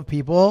lineup of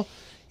people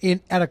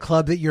at a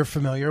club that you're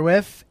familiar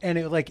with, and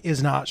it like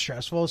is not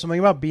stressful. Something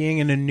about being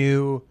in a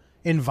new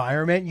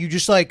environment, you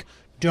just like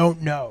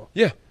don't know.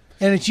 Yeah.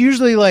 And it's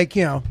usually like,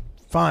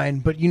 fine,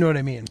 but you know what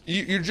I mean.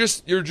 You're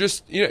just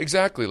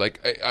exactly.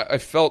 Like, I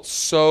felt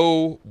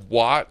so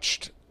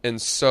watched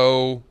and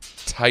so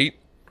tight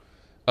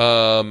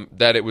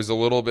that it was a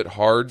little bit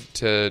hard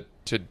to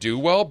do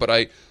well,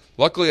 but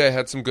luckily I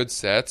had some good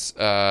sets.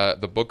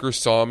 The booker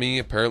saw me.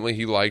 Apparently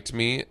he liked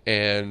me,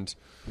 and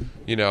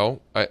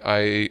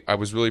I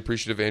was really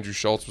appreciative. Andrew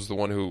Schultz was the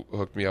one who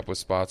hooked me up with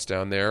spots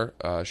down there.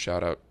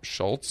 Shout out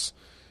Schultz.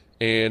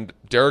 And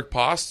Derek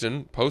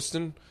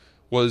Poston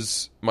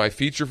was my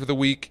feature for the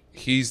week.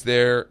 He's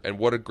there, and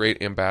what a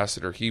great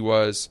ambassador he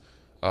was.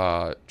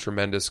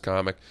 Tremendous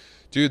comic.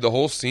 Dude, the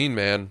whole scene,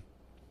 man.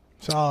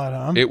 Solid,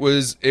 huh? It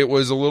was a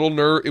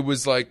little it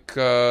was like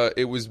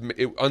it was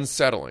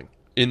unsettling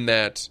in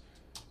that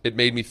it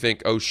made me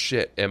think, oh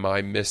shit, am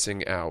I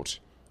missing out?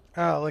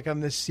 Oh, like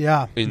on this,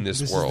 in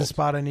this world. Is the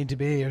spot I need to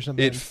be, or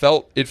something. It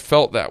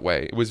felt that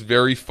way. It was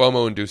very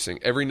FOMO inducing.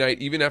 Every night,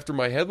 even after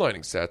my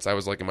headlining sets, I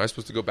was like, am I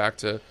supposed to go back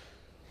to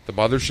the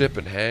Mothership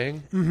and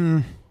hang? Mm-hmm.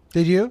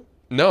 Did you?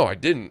 No, I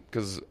didn't,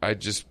 because I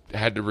just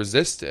had to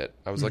resist it.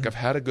 I was like, I've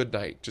had a good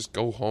night. Just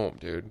go home,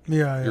 dude.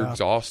 Yeah, You're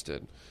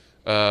exhausted.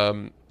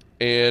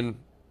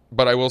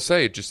 But I will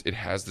say, it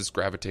has this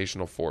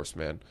gravitational force,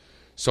 man.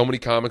 So many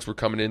comics were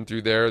coming in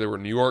through there. There were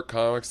New York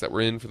comics that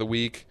were in for the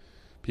week.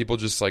 People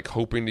just like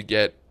hoping to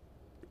get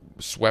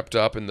swept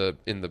up in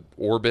the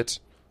orbit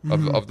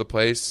of the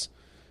place.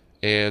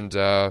 And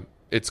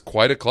it's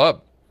quite a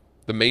club.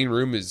 The main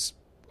room is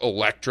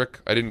electric.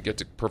 I didn't get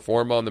to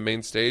perform on the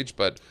main stage,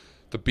 but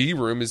the B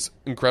room is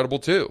incredible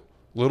too.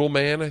 Little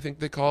Man, I think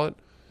they call it.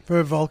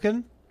 For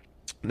Vulcan?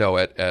 No,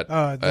 at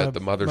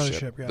the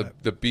Mothership.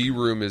 The B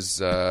room is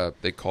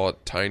they call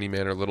it Tiny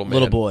Man or Little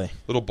Man.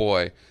 Little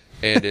Boy.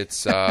 And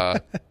it's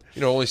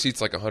only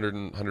seats like 100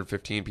 and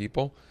 115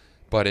 people,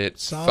 but it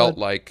felt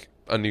like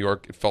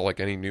it felt like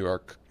any New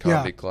York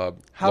comedy club.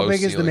 How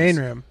big is the main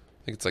room?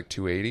 I think it's like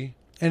 280.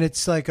 And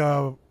it's like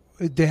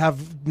they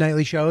have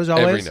nightly shows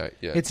always? Every night,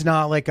 yeah. It's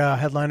not like a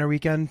headliner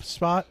weekend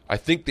spot? I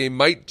think they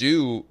might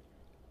do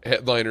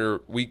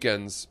headliner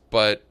weekends,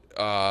 but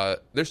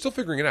they're still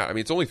figuring it out. I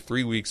mean, it's only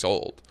 3 weeks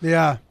old.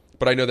 Yeah.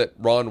 But I know that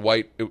Ron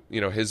White,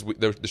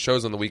 the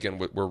shows on the weekend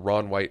were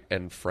Ron White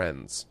and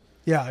friends.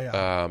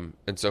 Yeah.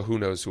 And so who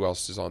knows who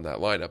else is on that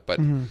lineup? But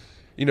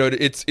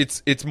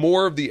it's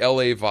more of the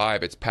LA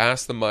vibe. It's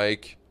past the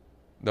mic,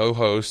 no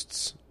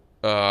hosts,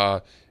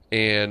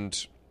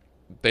 and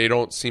they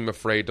don't seem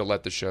afraid to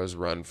let the shows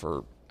run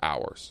for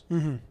hours.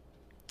 Mm-hmm.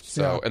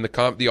 So and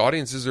the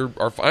audiences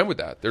are fine with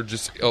that. They're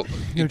just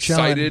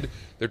excited.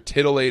 They're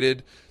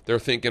titillated. They're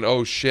thinking,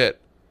 oh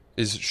shit,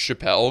 is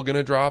Chappelle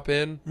gonna drop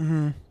in?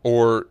 Mm-hmm.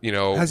 Or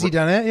has he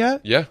done it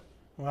yet? Yeah.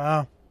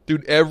 Wow.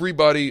 Dude,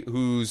 everybody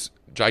who's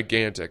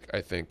gigantic,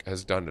 I think,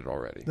 has done it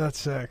already. That's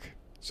sick.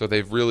 So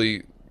they've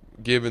really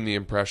given the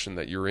impression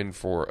that you're in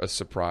for a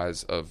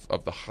surprise of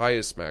the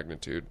highest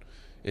magnitude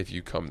if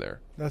you come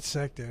there. That's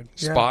sick, dude.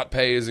 Spot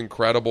pay is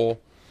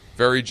incredible.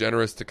 Very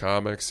generous to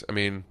comics. I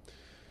mean,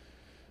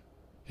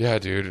 yeah,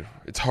 dude.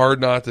 It's hard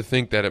not to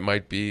think that it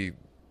might be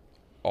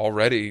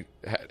already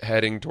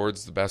heading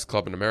towards the best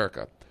club in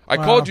America. I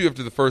called you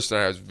after the first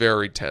night. I was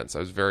very tense. I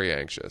was very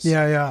anxious.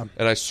 Yeah.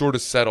 And I sort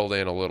of settled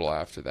in a little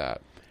after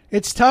that.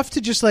 It's tough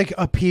to just like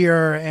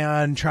appear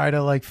and try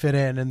to like fit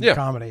in the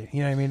comedy. You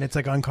know what I mean? It's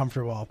like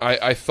uncomfortable.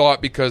 I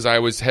thought because I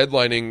was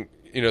headlining,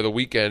 the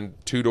weekend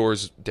 2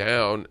 doors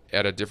down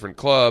at a different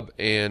club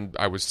and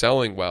I was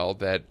selling well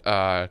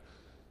that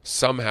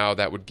somehow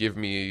that would give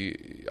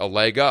me a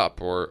leg up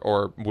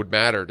or would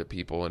matter to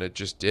people, and it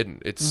just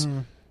didn't. It's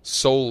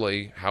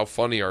solely how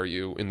funny are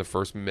you in the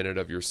first minute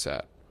of your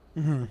set.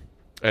 Mm-hmm.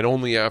 And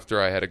only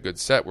after I had a good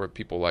set were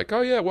people like,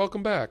 oh yeah,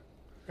 welcome back.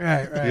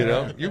 Right.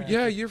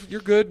 You're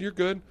good.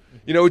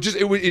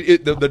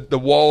 The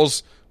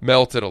walls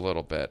melted a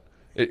little bit.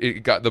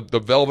 It got the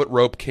velvet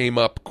rope came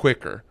up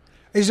quicker.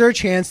 Is there a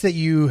chance that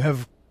you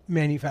have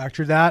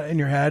manufactured that in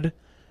your head,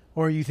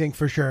 or you think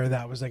for sure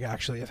that was like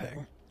actually a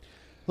thing?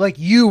 Like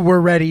you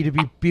were ready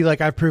to be like,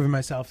 I've proven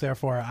myself,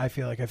 therefore I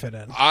feel like I fit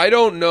in. I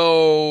don't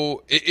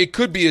know. It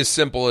could be as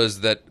simple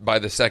as that by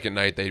the second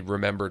night they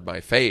remembered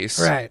my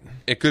face. Right.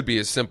 It could be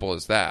as simple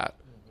as that.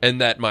 and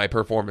that my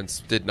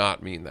performance did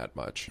not mean that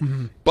much.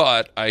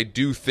 But I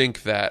do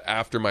think that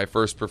after my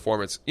first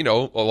performance, a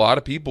lot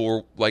of people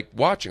were like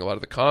watching a lot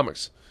of the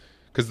comics,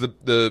 because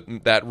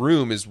that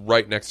room is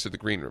right next to the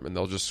green room, and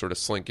they'll just sort of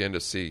slink in to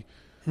see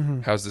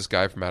how's this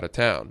guy from out of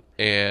town.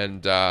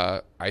 And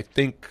I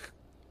think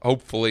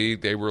hopefully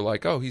they were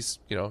like, oh, he's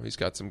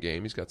got some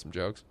game, he's got some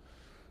jokes.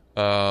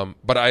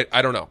 But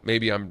I don't know.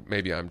 Maybe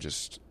I'm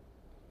just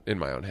in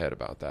my own head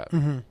about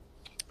that.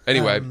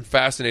 Anyway,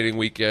 fascinating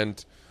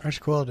weekend. That's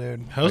cool,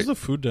 dude. How's the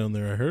food down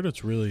there? I heard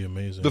it's really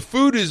amazing. The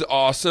food is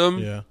awesome.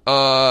 Yeah.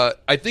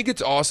 I think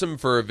it's awesome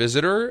for a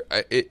visitor.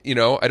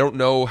 I don't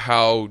know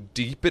how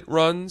deep it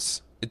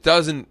runs. It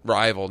doesn't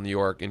rival New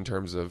York in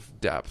terms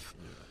of depth.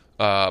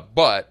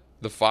 But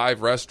the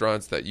 5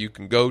 restaurants that you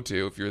can go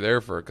to if you're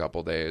there for a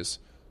couple days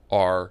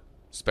are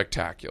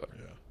spectacular.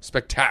 Yeah.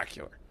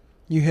 Spectacular.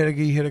 You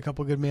hit a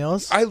couple good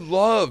meals. I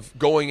love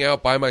going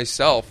out by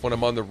myself when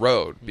I'm on the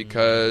road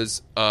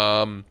because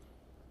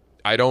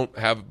I don't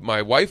have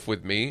my wife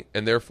with me,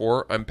 and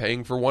therefore I'm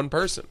paying for one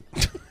person.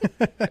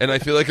 And I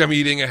feel like I'm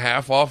eating a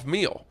half-off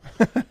meal.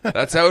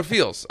 That's how it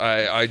feels.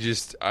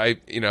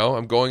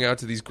 I'm going out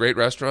to these great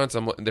restaurants.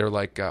 They're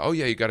like, oh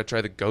yeah, you got to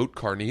try the goat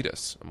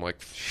carnitas. I'm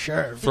like,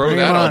 sure, throw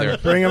that on there.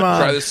 Bring them on.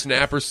 Try the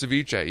snapper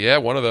ceviche. Yeah,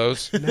 one of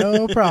those.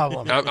 No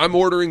problem. I'm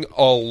ordering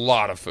a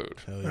lot of food,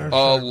 yeah.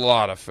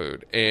 lot of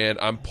food, and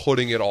I'm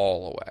putting it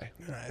all away.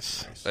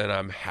 Nice. And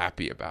I'm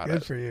happy about it.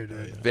 Good for you,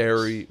 dude.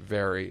 Very,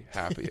 very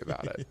happy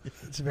about it.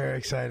 It's very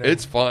exciting.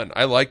 It's fun.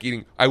 I like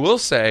eating. I will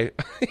say,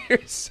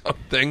 here's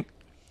something.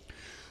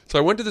 So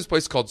I went to this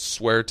place called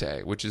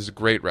Suerte, which is a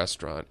great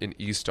restaurant in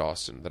East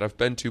Austin that I've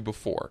been to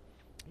before.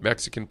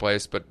 Mexican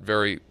place, but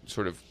very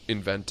sort of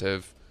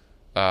inventive,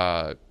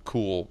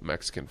 cool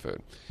Mexican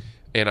food.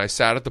 And I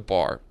sat at the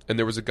bar, and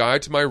there was a guy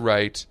to my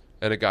right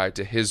and a guy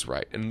to his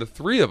right. And the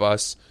 3 of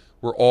us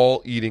were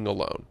all eating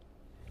alone,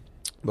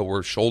 but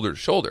we're shoulder to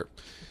shoulder.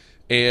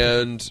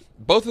 And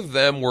both of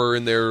them were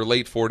in their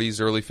late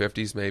 40s, early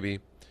 50s maybe.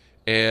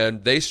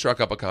 And they struck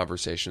up a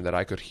conversation that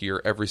I could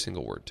hear every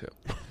single word to.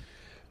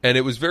 And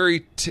it was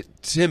very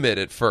timid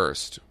at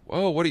first.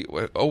 Oh,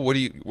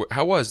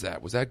 how was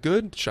that? Was that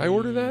good? Should I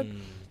order that?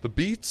 The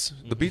beet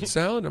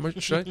salad? How much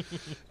should I?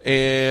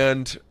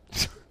 And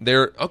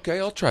they're, okay,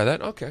 I'll try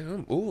that. Okay.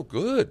 Oh,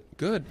 good.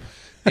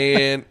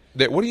 And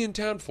what are you in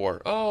town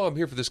for? Oh, I'm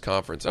here for this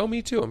conference. Oh,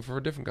 me too. I'm for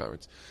a different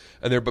conference.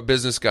 And they're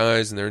business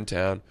guys, and they're in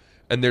town.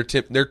 And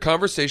their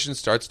conversation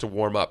starts to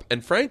warm up.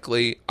 And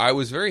frankly, I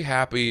was very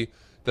happy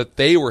that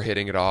they were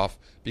hitting it off,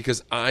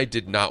 because I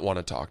did not want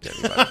to talk to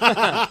anybody.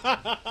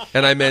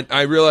 And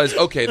I realized,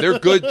 okay, they're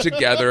good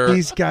together.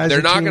 These guys they're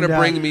are not going to tuned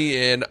bring out.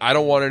 me in. I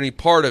don't want any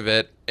part of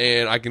it,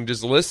 and I can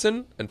just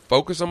listen and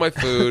focus on my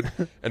food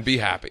and be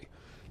happy.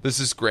 This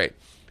is great.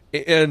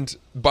 And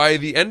by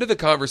the end of the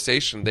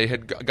conversation, they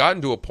had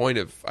gotten to a point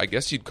of, I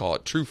guess you'd call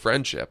it true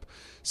friendship,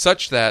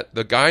 such that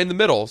the guy in the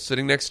middle,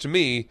 sitting next to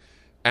me,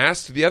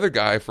 asked the other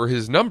guy for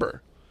his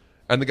number.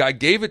 And the guy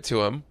gave it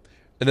to him,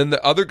 and then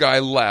the other guy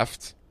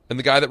left, and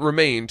the guy that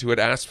remained, who had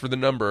asked for the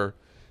number,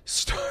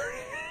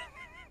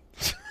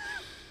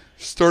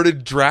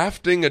 started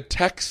drafting a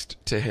text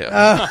to him,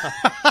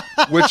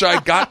 which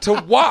I got to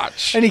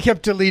watch. And he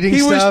kept deleting He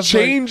stuff. was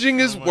changing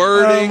his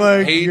wording. Oh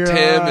my Hey, God.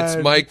 Tim, it's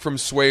Mike from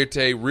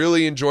Suerte.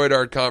 Really enjoyed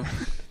our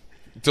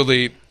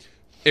delete.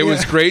 It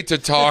was great to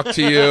talk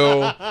to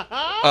you.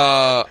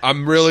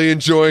 I'm really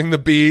enjoying the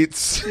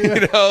beats.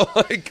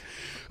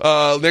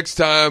 Next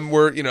time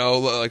we're,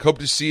 hope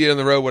to see you on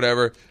the road,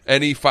 whatever.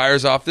 And he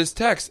fires off this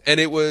text. And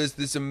it was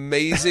this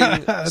amazing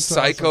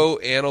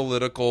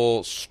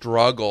psychoanalytical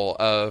struggle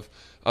of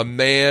a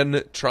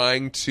man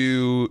trying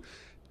to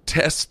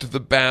test the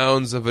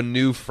bounds of a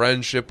new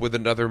friendship with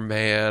another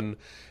man.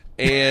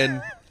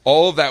 And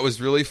all of that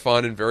was really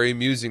fun and very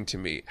amusing to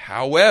me.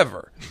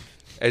 However,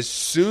 as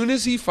soon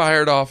as he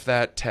fired off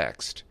that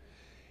text,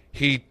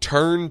 he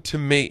turned to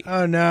me.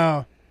 Oh,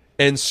 no.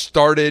 And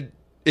started,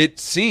 it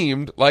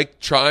seemed like,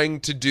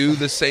 trying to do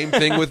the same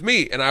thing with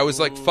me. And I was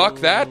like, fuck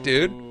that,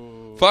 dude.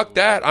 Fuck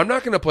that. I'm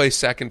not going to play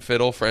second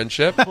fiddle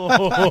friendship. You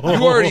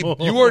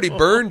already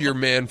burned your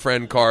man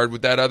friend card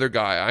with that other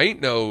guy.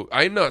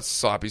 I'm not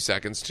sloppy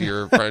seconds to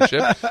your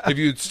friendship. If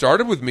you'd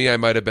started with me, I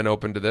might have been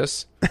open to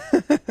this.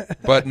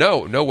 But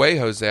no way,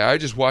 Jose. I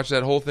just watched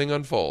that whole thing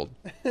unfold.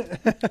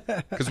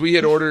 Because we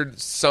had ordered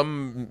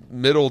some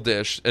middle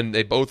dish, and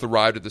they both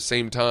arrived at the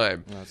same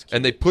time.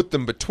 And they put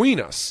them between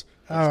us.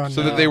 Oh,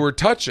 So no. that they were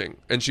touching.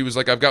 And she was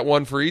like, I've got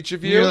one for each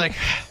of you. You're like,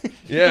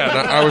 Yeah,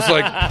 and I was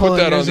like, put Pulling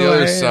that on yours the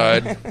other away.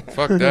 side.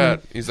 Fuck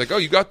that. He's like, oh,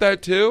 you got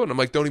that too? And I'm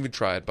like, don't even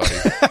try it, buddy.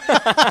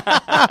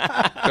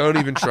 Don't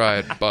even try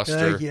it,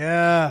 Buster. like,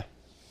 yeah.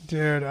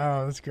 Dude,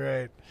 oh, that's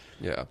great.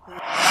 Yeah.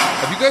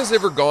 Have you guys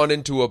ever gone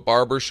into a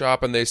barber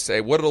shop and they say,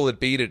 what'll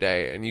it be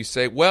today? And you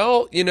say,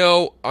 well,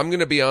 I'm going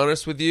to be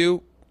honest with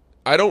you.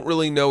 I don't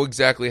really know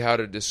exactly how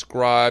to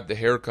describe the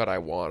haircut I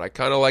want. I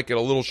kind of like it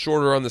a little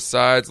shorter on the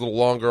sides, a little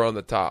longer on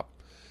the top.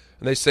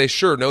 And they say,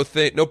 sure, no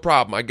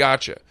problem, I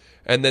gotcha.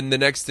 And then the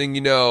next thing you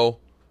know,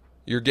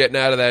 you're getting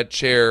out of that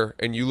chair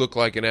and you look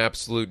like an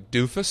absolute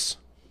doofus,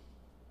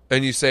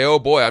 and you say, oh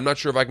boy, I'm not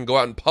sure if I can go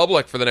out in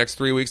public for the next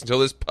 3 weeks until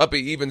this puppy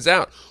evens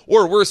out.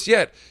 Or worse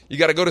yet, you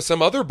got to go to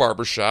some other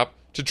barbershop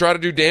to try to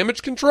do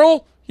damage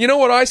control. You know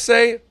what I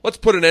say? Let's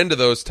put an end to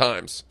those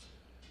times.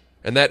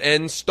 And that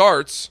end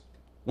starts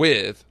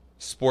with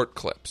Sport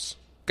Clips.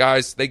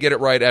 Guys, they get it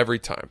right every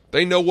time.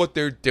 They know what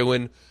they're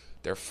doing.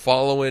 They're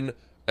following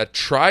a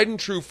tried and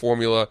true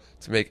formula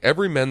to make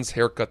every men's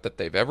haircut that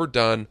they've ever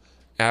done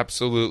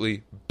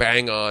absolutely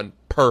bang on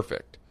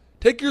perfect.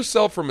 Take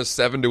yourself from a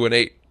 7 to an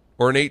 8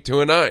 or an 8 to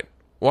a 9.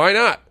 Why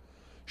not?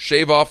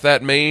 Shave off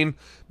that mane,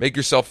 make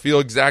yourself feel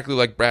exactly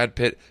like Brad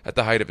Pitt at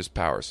the height of his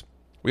powers.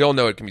 We all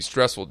know it can be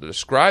stressful to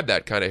describe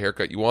that kind of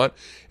haircut you want,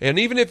 and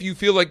even if you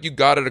feel like you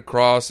got it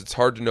across, it's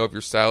hard to know if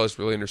your stylist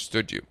really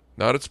understood you.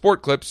 Not at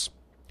Sport Clips.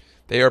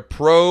 They are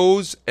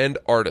pros and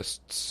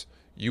artists.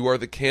 You are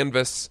the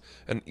canvas,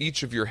 and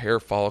each of your hair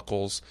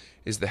follicles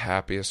is the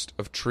happiest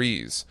of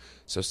trees.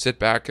 So sit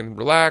back and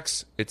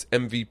relax. It's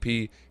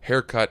MVP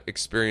haircut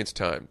experience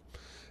time.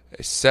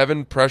 A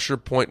 7 pressure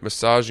point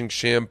massaging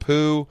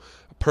shampoo,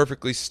 a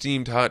perfectly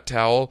steamed hot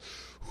towel.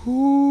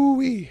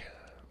 Hoo-wee.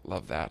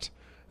 Love that.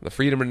 And the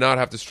freedom to not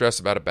have to stress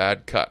about a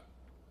bad cut.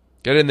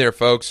 Get in there,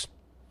 folks.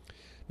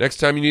 Next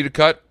time you need a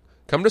cut,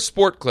 come to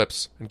Sport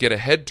Clips and get a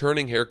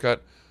head-turning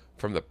haircut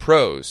from the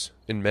pros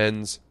in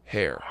men's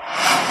hair.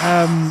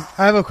 I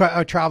have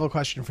a travel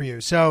question for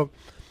you. So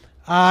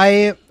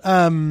I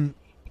I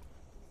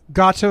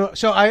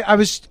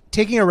was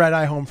taking a red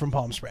eye home from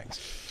Palm Springs.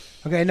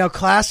 Okay, now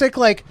classic,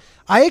 like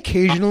I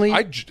occasionally...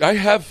 I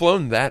have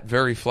flown that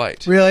very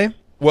flight. Really?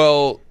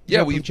 Well,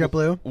 yeah.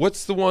 JetBlue?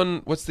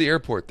 What's the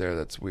airport there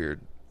that's weird?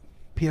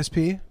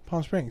 PSP?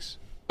 Palm Springs.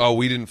 Oh,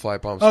 we didn't fly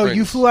Palm Springs. Oh,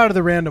 you flew out of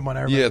the random one,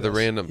 I remember. Yeah, the this.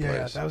 random Yeah,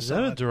 place. that was Is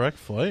that a solid. direct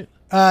flight?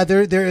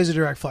 There is a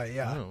direct flight,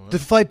 yeah. Oh, wow. The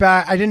flight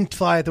back, I didn't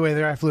fly it the way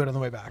there, I flew it on the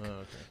way back. Oh,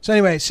 okay. So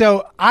anyway,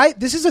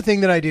 this is a thing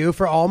that I do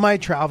for all my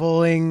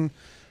traveling,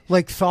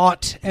 like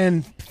thought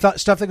and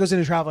stuff that goes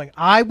into traveling.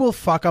 I will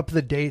fuck up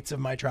the dates of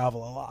my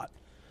travel a lot.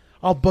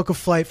 I'll book a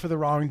flight for the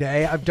wrong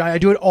day. I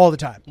do it all the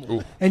time.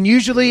 Ooh. And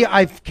usually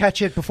I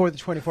catch it before the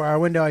 24-hour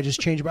window. I just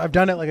change it. I've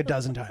done it like a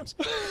dozen times.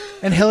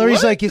 And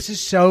Hillary's like, this is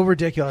so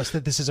ridiculous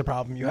that this is a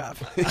problem you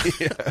have.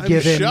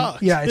 I'm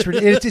shocked. Yeah,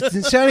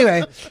 it's so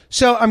anyway,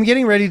 so I'm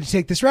getting ready to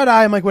take this red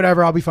eye. I'm like,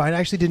 whatever, I'll be fine. I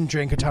actually didn't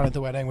drink a ton at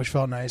the wedding, which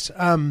felt nice.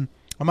 I'm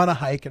on a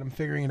hike and I'm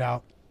figuring it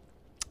out.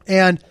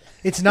 And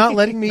it's not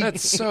letting me...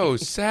 That's so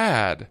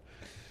sad.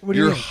 What do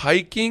you You're mean?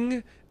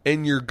 hiking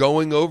and you're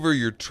going over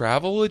your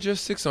travel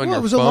logistics on your phone?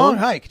 It was a long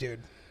hike, dude.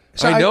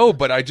 So I know,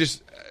 but I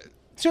just...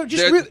 So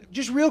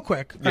just real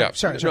quick. Yeah. Right,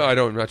 sorry.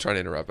 No, I'm not trying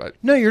to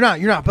interrupt. No, you're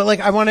not. But like,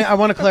 I want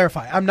to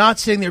clarify. I'm not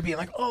sitting there being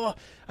like, oh,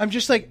 I'm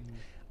just like,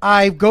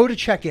 I go to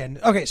check in.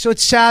 Okay, so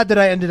it's sad that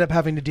I ended up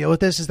having to deal with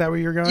this. Is that where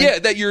you're going? Yeah,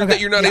 that you're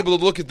not able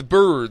to look at the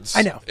birds.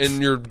 I know.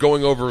 And you're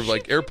going over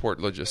like airport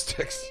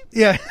logistics.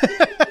 Yeah.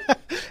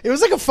 It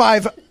was like a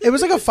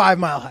 5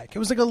 mile hike. It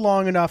was like a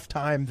long enough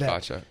time that.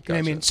 Gotcha. You know what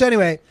I mean? Gotcha. So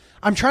anyway,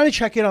 I'm trying to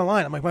check in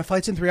online. I'm like, my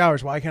flight's in 3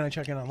 hours. Why can't I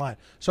check in online?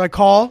 So I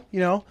call,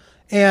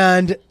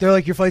 and they're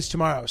like, your flight's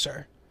tomorrow,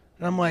 sir.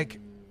 And I'm like,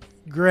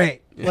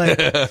 great. Like,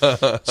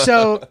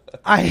 so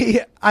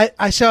I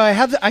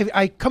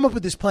come up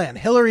with this plan.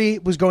 Hillary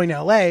was going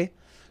to LA.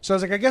 So I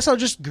was like, I guess I'll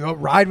just go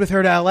ride with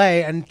her to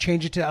LA and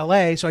change it to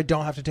LA so I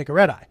don't have to take a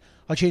red eye.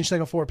 I'll change to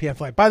like a 4 p.m.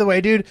 flight. By the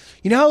way, dude,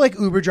 you know how like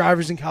Uber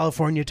drivers in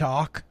California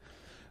talk?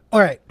 All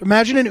right,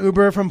 imagine an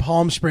Uber from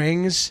Palm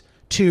Springs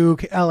to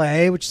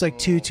LA, which is like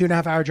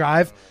 2.5 hour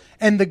drive.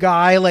 And the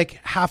guy like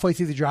halfway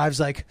through the drive's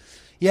like,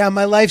 yeah,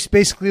 my life's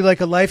basically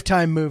like a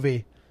Lifetime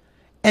movie.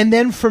 And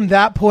then from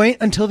that point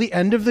until the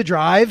end of the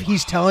drive,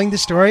 he's telling the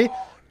story.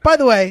 By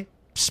the way,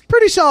 it's a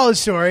pretty solid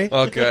story.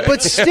 Okay.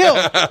 But still.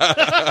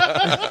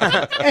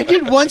 And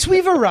dude, once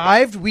we've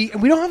arrived, we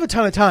don't have a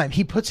ton of time.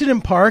 He puts it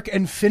in park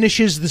and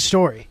finishes the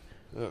story.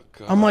 Oh,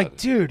 God. I'm like,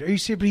 dude, are you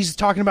serious? But he's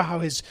talking about how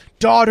his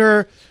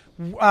daughter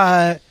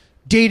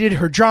dated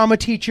her drama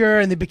teacher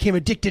and they became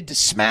addicted to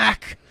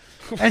smack.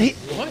 And he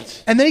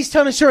What? And then he's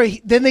telling a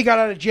story. Then they got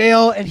out of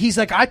jail and he's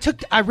like,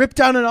 I ripped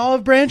down an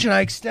olive branch and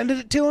I extended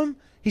it to him.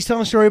 He's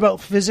telling a story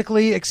about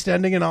physically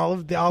extending the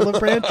olive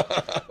branch.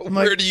 I'm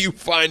like, where do you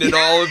find an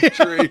olive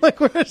tree? like,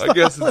 where's I the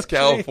guess olive it's tree?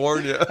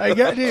 California. I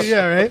got dude,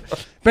 yeah, right.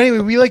 But anyway,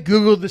 we like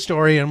Googled the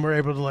story and we're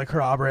able to like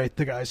corroborate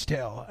the guy's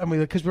tale. And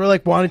because we're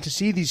like wanting to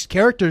see these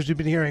characters we've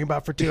been hearing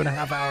about for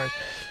 2.5 hours.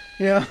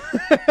 Yeah.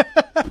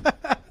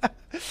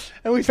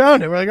 And we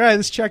found it. We're like, all right,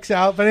 this checks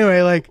out. But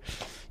anyway, like,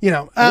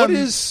 what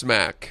is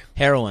smack?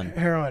 Heroin.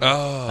 heroin?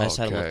 Oh, I just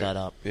had to okay. look that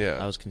up. Yeah.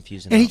 I was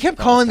confused. And he kept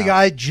calling the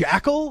guy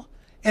Jackal.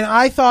 And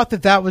I thought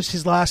that was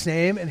his last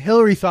name, and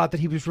Hillary thought that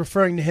he was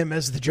referring to him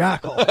as the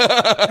Jackal.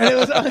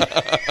 And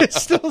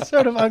it's still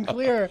sort of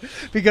unclear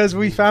because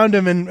we found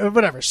him and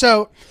whatever.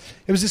 So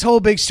it was this whole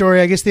big story.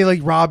 I guess they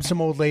like robbed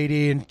some old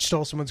lady and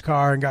stole someone's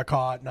car and got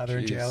caught. Now they're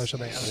in jail or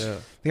something. Yeah.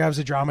 The guy was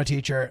a drama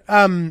teacher.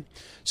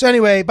 So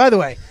anyway, by the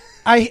way,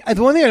 the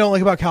one thing I don't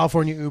like about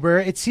California Uber,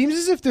 it seems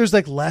as if there's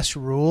like less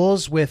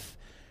rules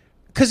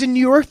because in New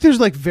York there's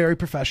like very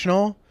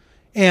professional.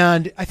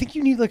 And I think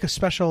you need like a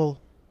special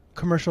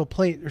commercial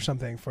plate or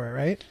something for it,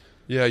 right?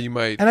 Yeah, you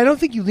might. And I don't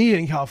think you need it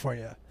in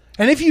California.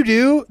 And if you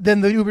do,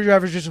 then the Uber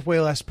driver is just way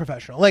less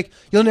professional. Like,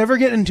 you'll never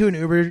get into an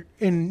Uber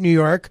in New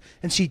York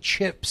and see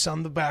chips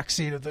on the back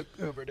seat of the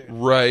Uber, dude.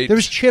 Right. There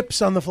was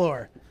chips on the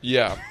floor.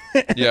 Yeah.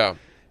 Yeah.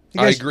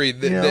 I guys, agree.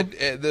 you know?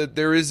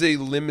 There is a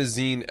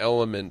limousine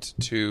element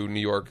to New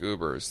York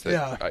Ubers.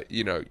 That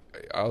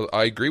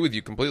I agree with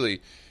you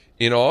completely.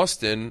 In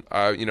Austin,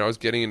 I was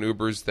getting in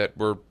Ubers that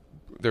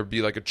there'd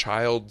be like a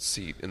child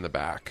seat in the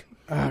back.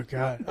 Oh,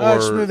 God.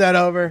 Just move that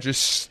over.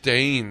 Just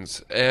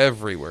stains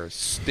everywhere.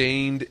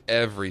 Stained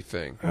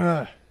everything.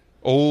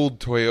 Old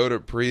Toyota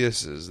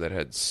Priuses that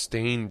had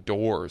stained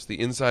doors. The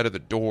inside of the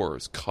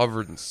doors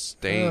covered in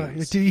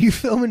stains. Do you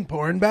filming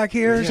porn back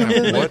here or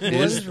something? What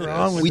is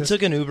wrong with We this?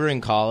 took an Uber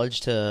in college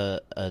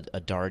to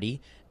a Darty,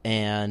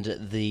 and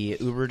the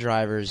Uber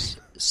driver's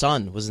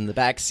son was in the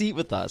back seat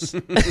with us.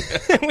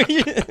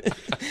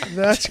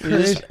 That's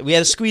crazy. We had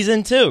to squeeze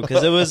in too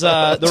because it was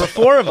there were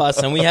 4 of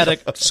us, and we had to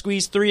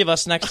squeeze 3 of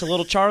us next to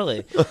little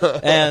Charlie.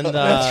 And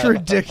That's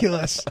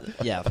ridiculous.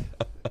 yeah,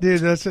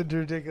 Dude, that's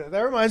ridiculous.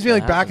 That reminds me,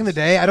 like, back in the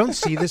day, I don't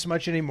see this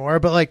much anymore,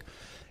 but, like,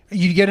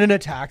 you'd get in a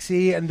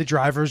taxi and the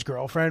driver's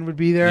girlfriend would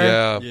be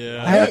there.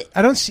 Yeah.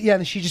 I don't see,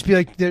 and she'd just be,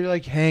 like, they're,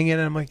 like, hanging,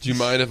 and I'm like... Do you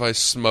mind if I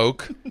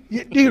smoke?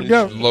 Yeah, dude,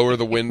 no. Lower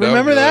the window.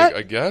 Remember You're that?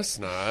 like, I guess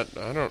not.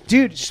 I don't...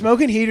 Dude,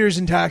 smoking heaters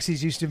in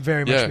taxis used to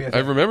very much be a Yeah, thing. I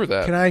remember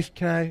that.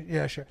 Can I?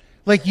 Yeah, sure.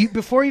 Like,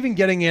 before even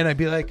getting in, I'd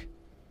be like...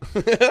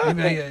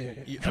 yeah.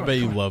 I bet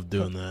you love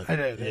doing that. I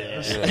did.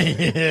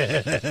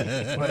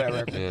 Yeah.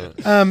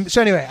 Whatever.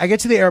 So anyway, I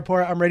get to the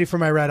airport. I'm ready for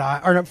my red eye.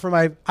 Or not for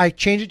my... I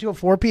change it to a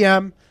 4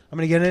 p.m. I'm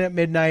going to get in at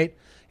midnight,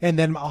 and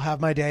then I'll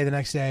have my day the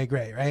next day.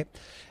 Great, right?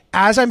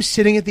 As I'm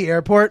sitting at the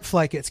airport,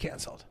 flight gets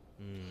canceled.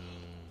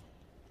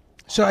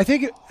 So I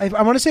think...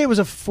 I want to say it was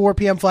a 4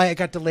 p.m. flight. It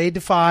got delayed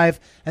to 5,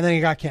 and then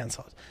it got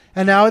canceled.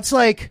 And now it's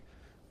like,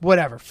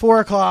 whatever, 4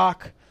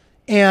 o'clock,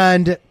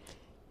 and...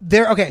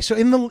 So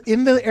in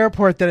the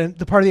airport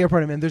the part of the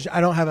airport I'm in,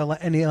 I don't have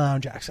any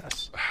lounge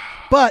access,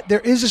 but there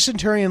is a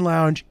Centurion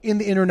lounge in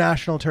the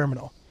international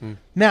terminal.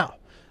 Now,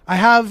 I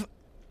have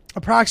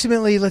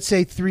approximately, let's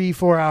say,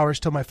 3-4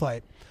 hours till my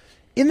flight.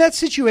 In that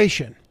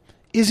situation,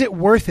 is it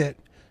worth it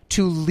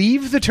to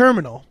leave the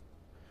terminal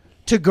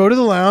to go to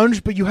the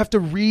lounge, but you have to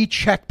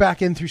recheck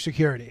back in through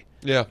security?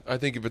 Yeah, I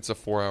think if it's a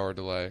 4-hour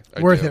delay,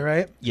 Worth it,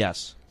 right?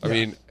 yes. I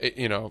mean,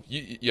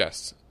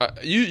 yes.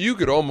 You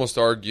could almost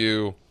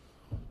argue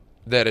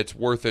that it's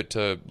worth it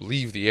to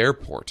leave the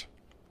airport.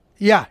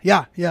 Yeah.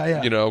 Go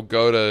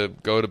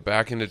to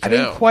back into town. I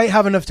didn't quite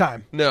have enough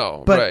time.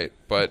 No, But- right,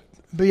 but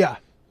yeah.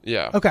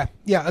 yeah. Okay.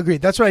 Yeah,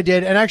 agreed. That's what I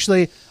did. And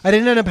actually, I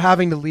didn't end up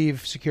having to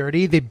leave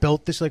security. They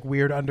built this like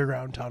weird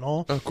underground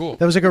tunnel. Oh, cool.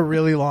 That was like a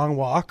really long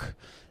walk.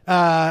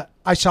 I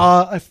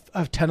saw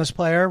a tennis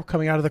player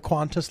coming out of the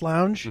Qantas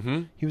lounge.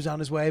 Mm-hmm. He was on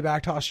his way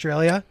back to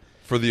Australia.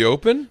 For the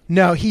Open?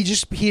 No, he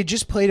had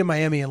just played in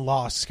Miami and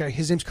lost. This guy,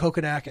 his name's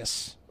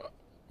Kokonakis.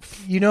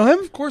 You know him?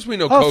 Of course we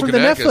know Oh,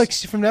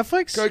 Kokonakis. from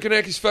Netflix?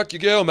 Kokonakis, fuck your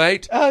girl,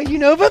 mate. Oh, you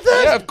know about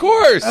that? Yeah, of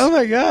course. Oh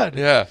my God.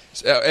 Yeah.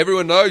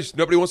 Everyone knows.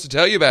 Nobody wants to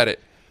tell you about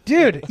it.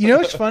 Dude, you know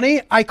what's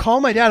funny? I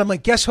call my dad. I'm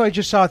like, guess who I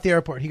just saw at the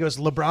airport? He goes,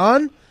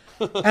 LeBron?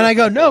 And I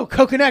go, no,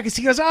 Kokonakis.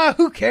 He goes,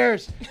 who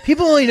cares?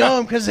 People only know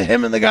him because of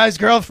him and the guy's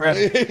girlfriend.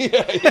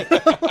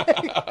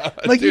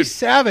 like Dude, he's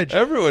savage.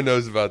 Everyone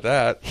knows about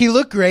that. He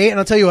looked great, and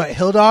I'll tell you what,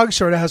 Hill Dog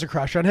sort of has a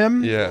crush on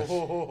him. Yeah.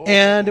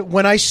 And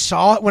when I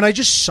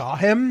just saw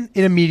him,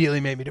 it immediately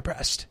made me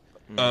depressed.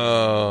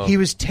 Oh. He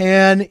was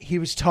tan, he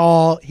was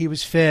tall, he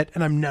was fit,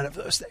 and I'm none of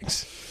those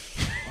things.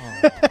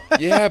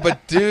 Yeah,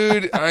 but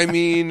dude, I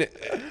mean,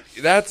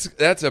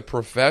 that's a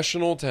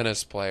professional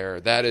tennis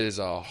player. That is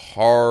a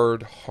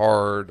hard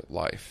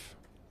life.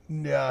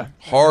 Yeah.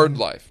 Hard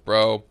life,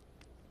 bro.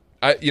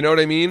 You know what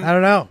I mean? I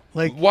don't know.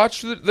 Like,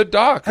 Watch the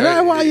doc.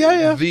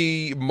 Yeah.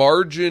 The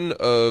margin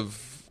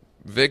of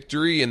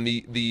victory and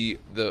the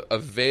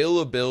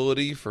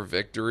availability for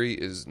victory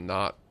is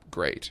not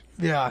great.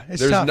 yeah,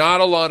 it's There's tough.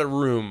 not a lot of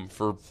room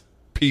for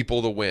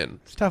people to win.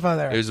 It's tough out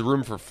there. There's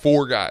room for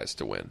 4 guys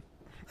to win.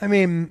 I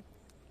mean,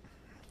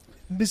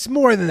 it's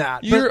more than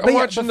that. You're but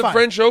watching the fine.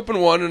 French Open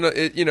one,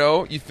 and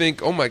you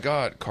think, oh my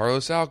God,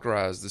 Carlos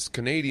Alcaraz, this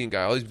Canadian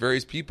guy, all these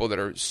various people that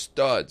are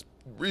studs,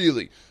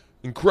 really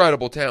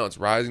incredible talents,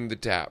 rising to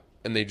the top,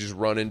 and they just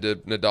run into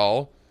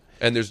Nadal,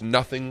 and there's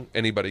nothing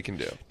anybody can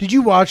do. Did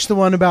you watch the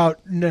one about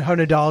how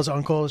Nadal's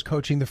uncle is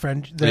coaching the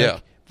French? Yeah.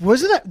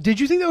 Wasn't that?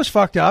 Did you think that was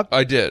fucked up?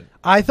 I did.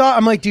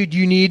 I'm like, dude,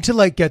 you need to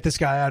like get this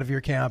guy out of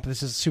your camp.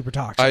 This is super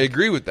toxic. I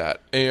agree with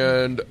that,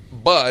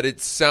 but it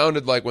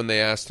sounded like when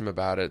they asked him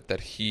about it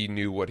that he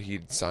knew what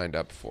he'd signed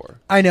up for.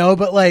 I know,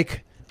 but I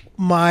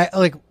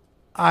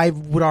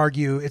would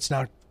argue it's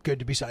not good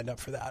to be signed up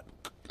for that.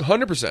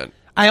 100%.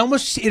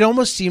 It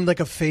almost seemed like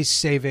a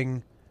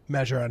face-saving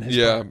measure on his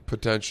Yeah, part.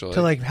 potentially.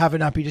 To like have it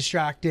not be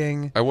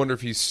distracting. I wonder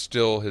if he's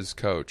still his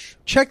coach.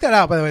 Check that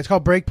out, by the way. It's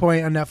called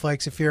Breakpoint on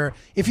Netflix.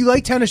 If you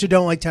like tennis or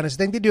don't like tennis, I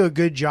think they do a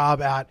good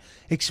job at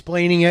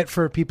explaining it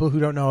for people who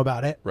don't know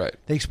about it. Right.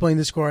 They explain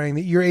the scoring.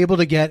 That you're able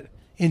to get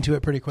into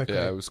it pretty quickly.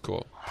 Yeah, it was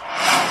cool.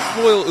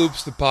 Loyal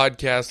Oops, the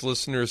podcast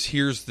listeners,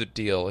 here's the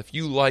deal. If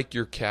you like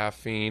your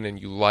caffeine and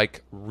you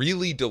like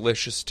really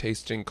delicious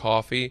tasting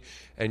coffee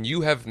and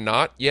you have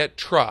not yet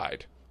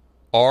tried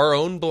our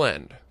own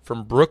blend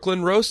from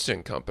Brooklyn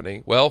Roasting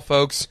Company, well,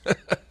 folks,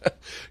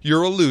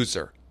 you're a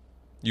loser.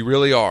 You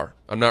really are.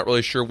 I'm not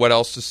really sure what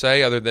else to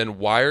say other than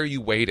why are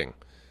you waiting?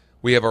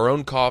 We have our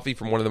own coffee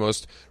from one of the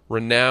most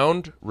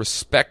renowned,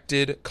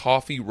 respected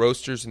coffee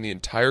roasters in the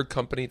entire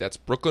company. That's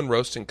Brooklyn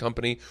Roasting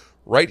Company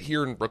right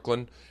here in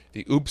Brooklyn.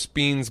 The Oops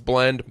Beans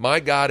blend. My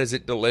God, is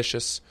it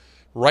delicious.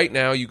 Right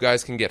now, you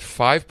guys can get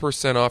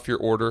 5% off your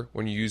order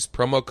when you use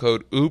promo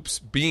code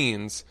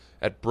OOPSBEANS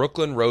at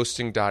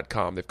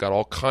brooklynroasting.com. They've got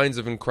all kinds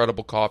of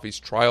incredible coffees.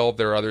 Try all of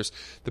their others.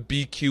 The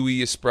BQE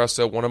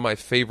Espresso, one of my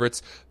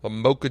favorites. The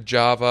Mocha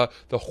Java.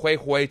 The Hui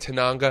Hui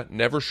Tananga.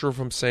 Never sure if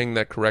I'm saying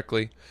that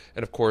correctly.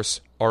 And, of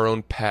course, our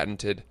own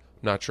patented,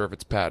 not sure if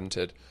it's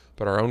patented,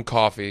 but our own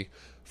coffee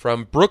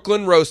from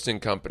Brooklyn Roasting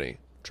Company.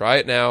 Try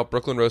it now,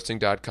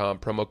 brooklynroasting.com,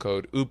 promo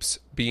code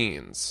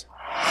OOPSBEANS.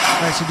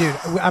 All right, so dude,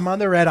 I'm on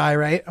the red eye,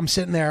 right? I'm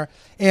sitting there,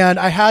 and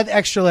I had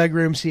extra leg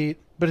room seat,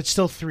 but it's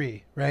still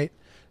 3, right?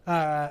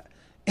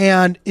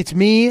 And it's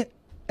me,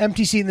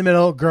 empty seat in the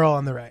middle, girl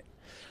on the right.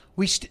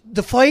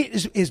 The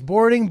flight is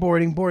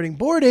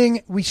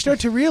boarding. We start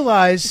to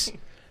realize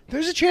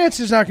there's a chance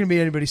there's not going to be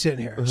anybody sitting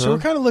here. So we're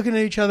kind of looking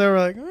at each other. We're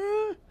like,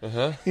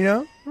 you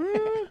know?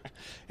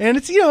 And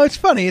it's, it's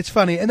funny. It's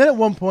funny. And then at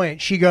one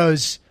point,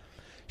 she's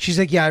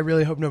like, yeah, I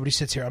really hope nobody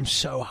sits here. I'm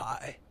so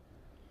high.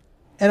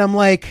 And I'm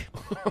like,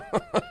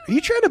 are you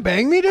trying to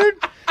bang me, dude?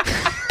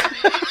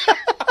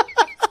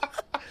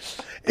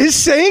 Is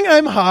saying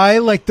I'm high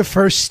like the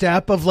first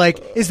step of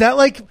like, is that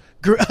like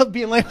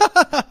being like,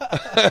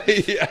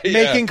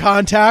 making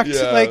contact?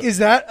 Yeah. Like, is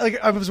that like,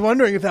 I was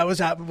wondering if that was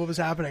what was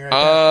happening right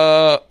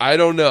now. I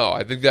don't know.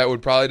 I think that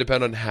would probably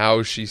depend on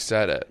how she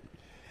said it.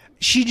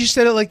 She just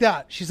said it like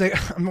that. She's like,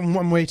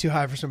 I'm way too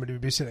high for somebody to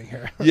be sitting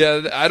here.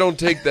 Yeah, I don't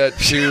take that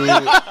too.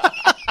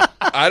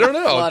 I don't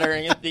know.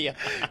 Fluttering at the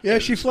Yeah,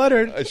 she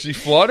fluttered. She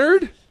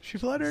fluttered? She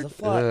fluttered.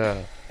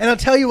 Yeah. And I'll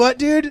tell you what,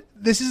 dude.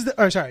 This is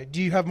sorry.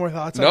 Do you have more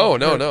thoughts? No, on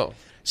no.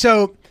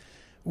 So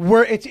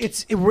we're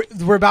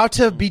about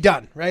to be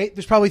done, right?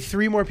 There's probably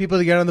 3 more people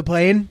to get on the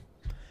plane.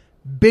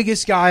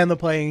 Biggest guy on the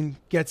plane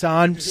gets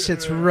on,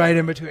 sits right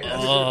in between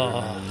us.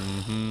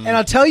 And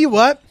I'll tell you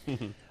what.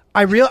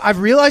 I've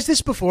realized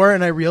this before,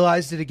 and I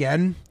realized it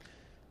again.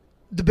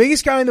 The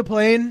biggest guy on the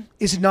plane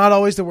is not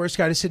always the worst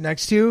guy to sit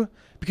next to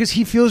because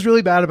he feels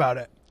really bad about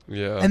it.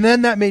 Yeah. And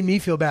then that made me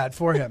feel bad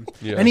for him.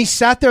 Yeah. And he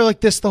sat there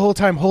like this the whole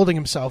time holding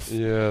himself.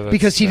 Yeah, that's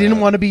because he sad. didn't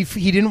want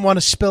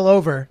to spill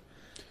over.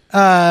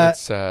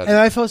 That's sad. And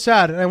I felt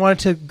sad, and I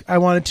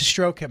wanted to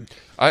stroke him.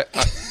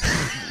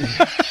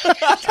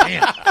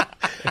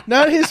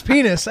 Not his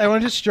penis. I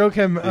wanted to stroke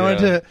him. I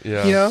wanted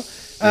to,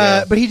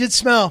 but he did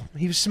smell.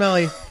 He was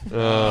smelly. He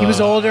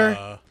was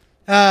older.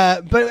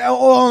 But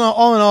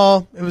all in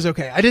all, it was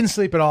okay. I didn't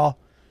sleep at all.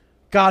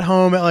 Got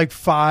home at like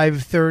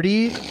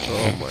 5:30.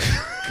 Oh my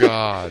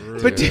God.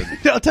 But dude,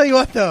 I'll tell you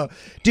what though,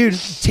 dude,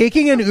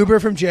 taking an Uber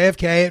from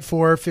JFK at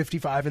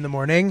 4:55 in the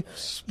morning,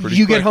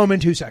 you get home in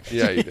 2 seconds.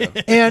 Yeah, you do.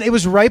 And it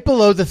was right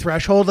below the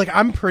threshold. Like,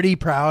 I'm pretty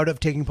proud of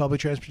taking public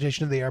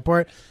transportation to the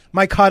airport.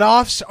 My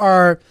cutoffs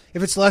are,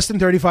 if it's less than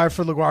 35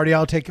 for LaGuardia,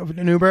 I'll take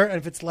an Uber. And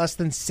if it's less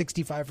than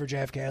 65 for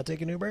JFK, I'll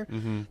take an Uber.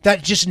 Mm-hmm.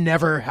 That just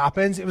never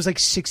happens. It was like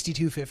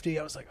 62.50.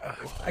 I was like,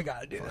 I got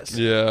to do this.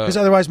 Yeah. Because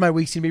otherwise my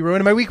week's going to be ruined.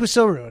 And my week was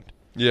still ruined.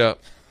 Yeah.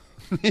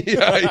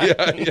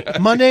 Yeah.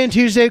 Monday and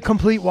Tuesday,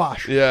 complete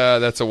wash. Yeah,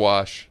 that's a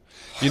wash.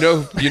 You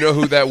know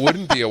who that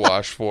wouldn't be a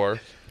wash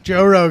for?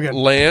 Joe Rogan.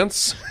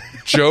 Lance,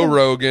 Joe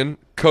Rogan,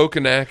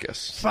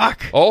 Kokonakis.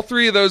 Fuck. All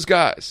 3 of those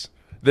guys.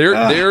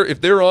 They're if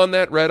they're on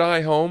that red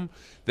eye home,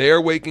 they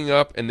are waking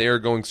up and they are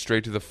going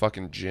straight to the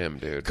fucking gym,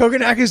 dude.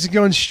 Kokonakis is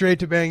going straight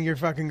to bang your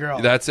fucking girl.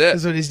 That's it.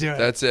 That's what he's doing.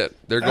 That's it.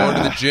 They're going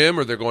to the gym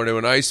or they're going to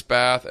an ice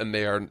bath, and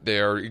they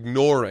are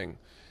ignoring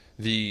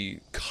the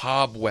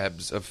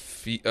cobwebs of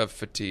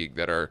fatigue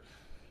that are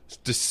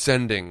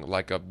descending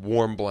like a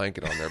warm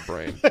blanket on their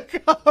brain.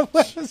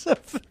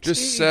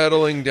 Just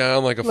settling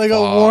down like a fog. A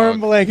warm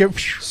blanket.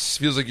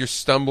 Feels like you're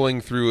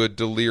stumbling through a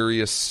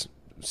delirious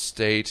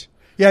state.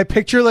 Yeah, I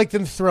picture like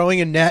them throwing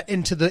a net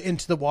into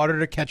the water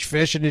to catch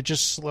fish, and it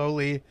just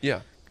slowly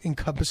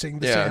encompassing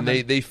the salmon.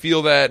 And they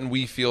feel that, and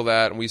we feel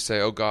that, and we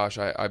say, "Oh gosh,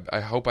 I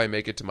hope I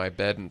make it to my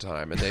bed in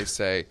time." And they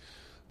say,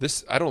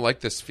 I don't like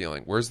this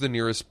feeling. Where's the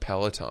nearest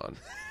Peloton?"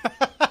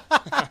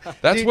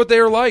 That's what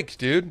they're like,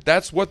 dude.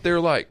 That's what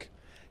they're like.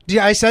 Dude,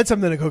 I said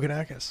something to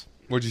Kokonakis.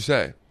 What'd you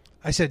say?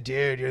 I said,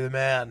 "Dude, you're the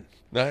man."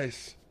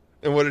 Nice.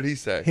 And what did he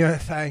say? He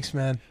went, "Thanks,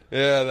 man."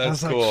 Yeah,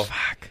 that's I was cool. like,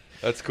 fuck.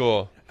 That's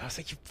cool. I was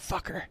like, you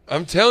fucker.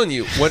 I'm telling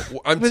you.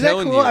 I'm Was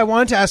telling that cool? you. I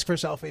wanted to ask for a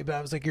selfie, but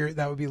I was like,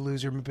 that would be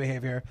loser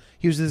behavior.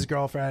 He was with his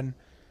girlfriend.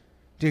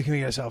 Dude, can we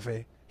get a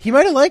selfie? He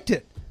might have liked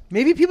it.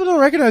 Maybe people don't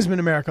recognize him in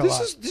America a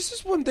lot. This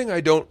is one thing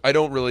I don't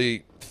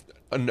really,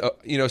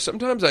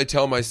 sometimes I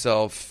tell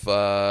myself,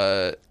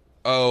 they'll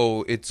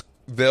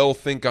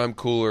think I'm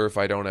cooler if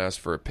I don't ask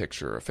for a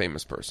picture, a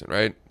famous person,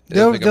 right?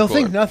 They'll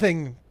think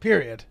nothing,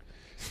 period.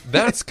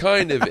 That's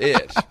kind of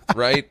it,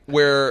 right?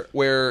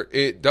 Where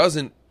it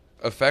doesn't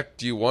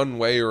affect you one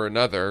way or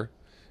another,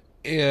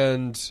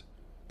 and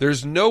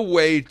there's no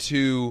way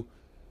to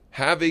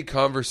have a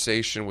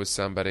conversation with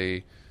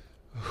somebody.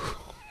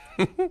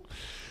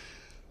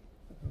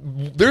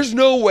 There's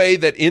no way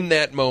that in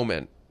that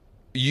moment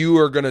you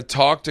are going to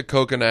talk to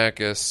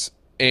Kokonakis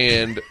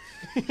and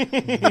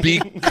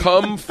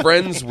become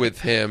friends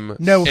with him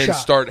and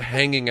start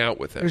hanging out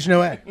with him. There's no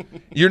way.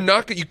 You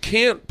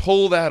can't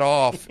pull that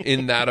off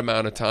in that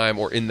amount of time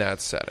or in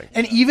that setting.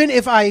 And even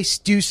if I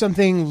do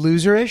something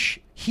loserish,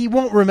 he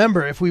won't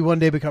remember if we one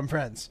day become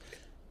friends.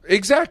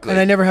 Exactly. And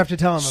I never have to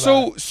tell him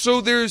about it.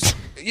 So there's,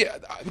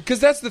 because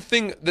that's the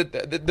thing,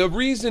 that the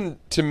reason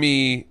to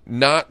me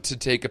not to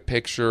take a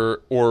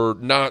picture or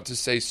not to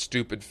say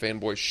stupid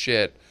fanboy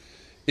shit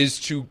is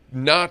to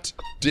not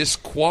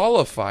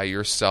disqualify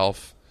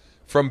yourself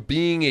from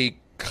being a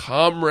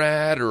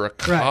comrade or a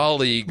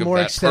colleague of more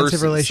that extensive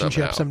person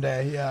relationship somehow.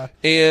 someday. Yeah.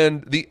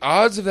 And the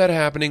odds of that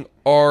happening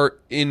are,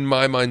 in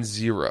my mind,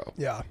 zero.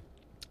 Yeah.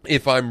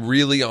 If I'm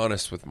really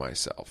honest with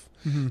myself.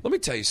 Let me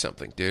tell you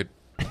something, dude.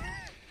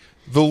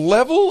 The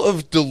level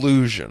of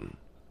delusion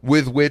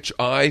with which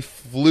I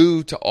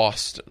flew to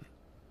Austin,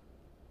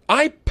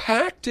 I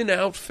packed an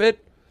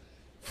outfit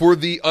for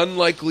the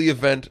unlikely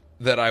event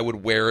that I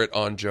would wear it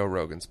on Joe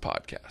Rogan's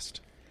podcast.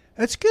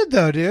 That's good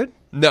though, dude.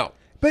 No.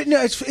 But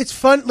no, it's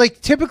fun.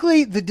 Like,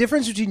 typically, the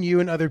difference between you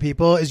and other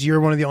people is you're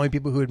one of the only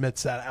people who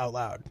admits that out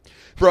loud.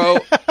 Bro,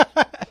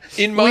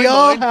 in my we mind,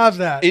 all have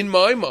that. In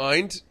my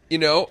mind,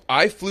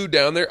 I flew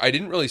down there. I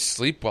didn't really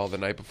sleep well the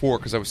night before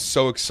because I was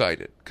so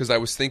excited. Because I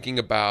was thinking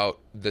about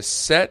the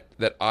set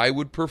that I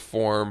would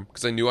perform,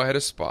 because I knew I had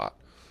a spot.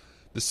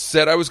 The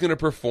set I was going to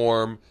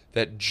perform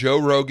that Joe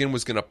Rogan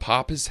was going to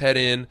pop his head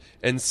in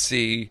and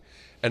see,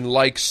 and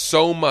like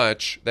so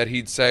much that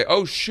he'd say,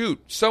 oh,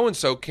 shoot,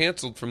 so-and-so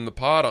canceled from the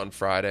pod on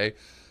Friday.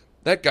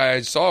 That guy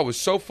I saw was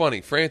so funny.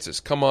 Francis,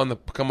 come on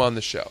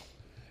the show.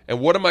 And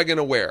what am I going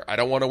to wear? I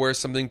don't want to wear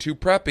something too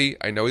preppy.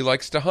 I know he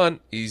likes to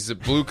hunt. He's a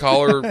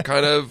blue-collar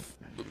kind of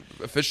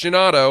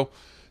aficionado.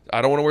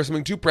 I don't want to wear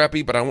something too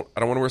preppy, but I don't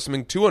want to wear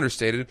something too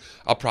understated.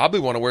 I'll probably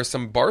want to wear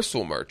some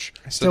Barstool merch.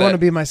 I still want to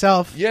be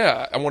myself.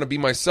 Yeah, I want to be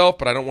myself,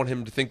 but I don't want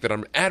him to think that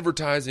I'm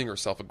advertising or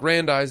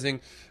self-aggrandizing.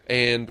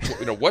 And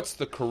what's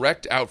the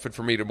correct outfit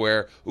for me to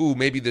wear? Ooh,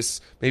 maybe this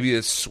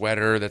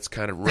sweater that's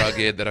kind of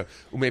rugged.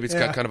 Maybe it's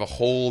got kind of a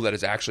hole that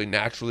is actually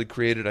naturally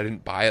created. I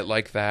didn't buy it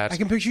like that. I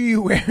can picture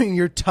you wearing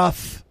your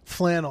tough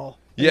flannel.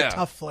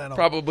 Tough flannel.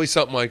 Probably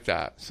something like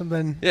that.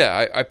 Something.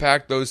 Yeah, I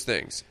packed those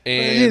things.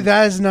 And dude,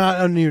 that is not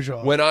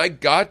unusual. When I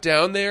got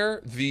down there,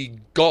 the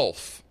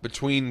gulf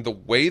between the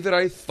way that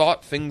I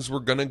thought things were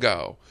going to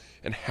go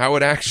and how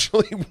it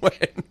actually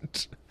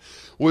went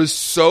was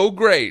so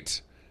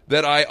great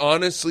that I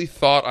honestly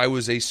thought I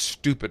was a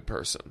stupid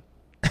person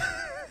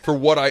for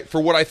what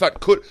I thought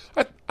could.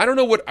 I don't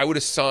know what I would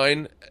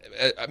assign,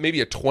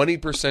 maybe a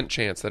 20%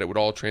 chance that it would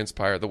all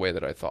transpire the way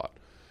that I thought.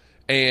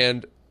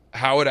 And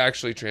how it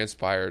actually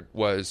transpired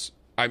was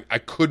I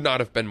could not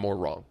have been more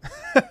wrong.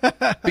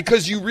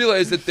 Because you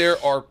realize that there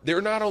are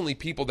not only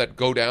people that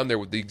go down there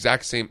with the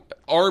exact same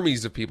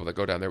armies of people that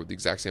go down there with the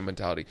exact same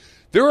mentality.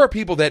 There are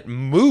people that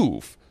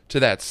move to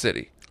that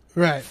city,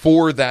 right,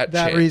 for that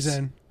chance,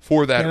 reason.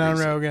 For that Get on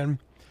reason. Rogan.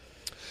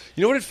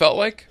 You know what it felt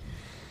like?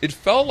 It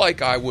felt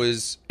like I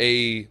was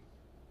a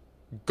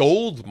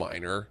gold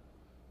miner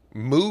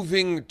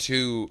moving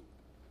to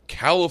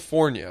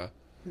California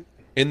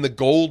in the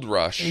gold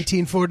rush,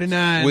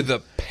 1849, with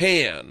a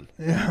pan,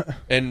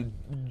 and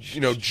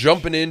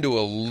jumping into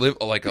a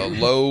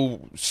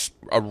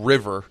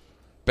river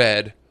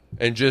bed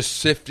and just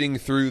sifting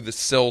through the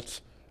silt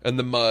and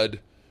the mud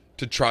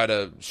to try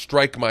to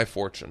strike my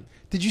fortune.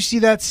 Did you see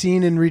that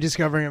scene in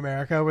Rediscovering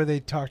America where they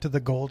talk to the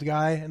gold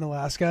guy in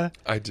Alaska?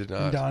 I did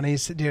not.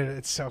 Donnie's, dude,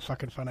 it's so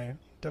fucking funny.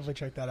 Definitely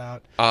check that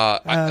out.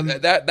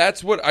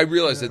 That's what I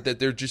realized, that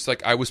they're just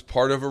like, I was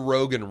part of a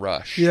Rogan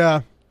rush.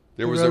 Yeah.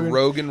 There was a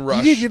Rogan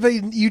rush.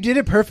 You did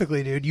it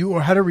perfectly, dude. You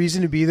had a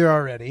reason to be there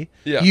already.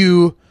 Yeah.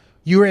 You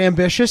were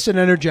ambitious and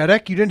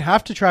energetic. You didn't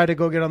have to try to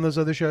go get on those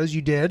other shows.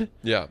 You did.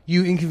 Yeah.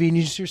 You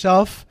inconvenienced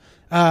yourself.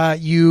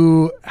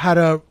 You had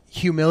a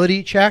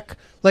humility check.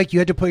 Like, you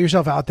had to put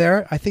yourself out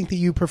there. I think that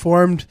you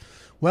performed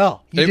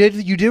well. You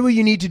did what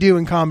you need to do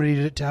in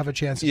comedy to have a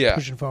chance of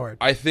pushing forward.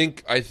 I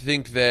think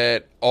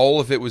that all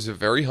of it was a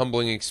very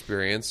humbling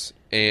experience,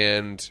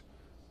 and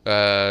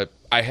I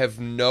have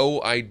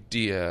no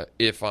idea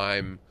if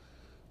I'm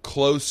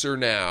closer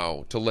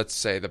now to, let's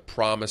say, the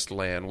promised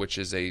land, which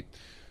is a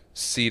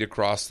seat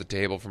across the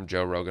table from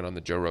Joe Rogan on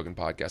the Joe Rogan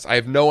podcast. I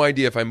have no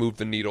idea if I moved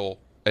the needle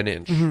an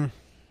inch. Mm-hmm.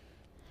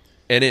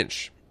 an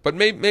inch. But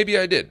maybe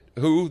I did.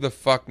 Who the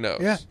fuck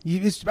knows? Yeah,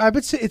 I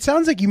would say it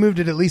sounds like you moved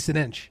it at least an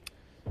inch,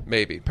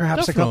 Maybe.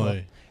 perhaps a Definitely.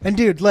 couple. And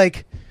dude,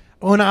 like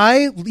when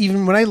I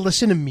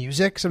listen to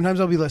music, sometimes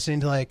I'll be listening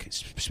to like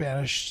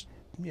Spanish,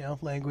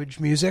 language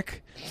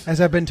music, as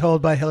I've been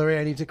told by Hillary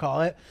I need to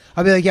call it.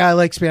 I'll be like, yeah, I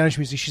like Spanish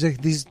music. She's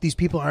like, these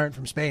people aren't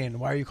from Spain.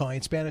 Why are you calling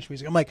it Spanish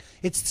music? I'm like,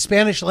 it's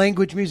Spanish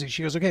language music.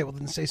 She goes, okay, well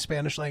then say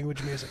Spanish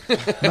language music. I'm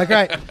like, all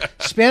right,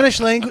 Spanish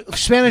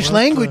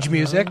language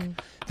music.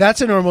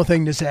 That's a normal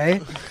thing to say.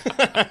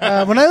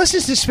 When I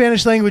listen to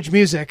Spanish language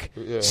music,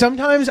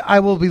 sometimes I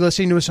will be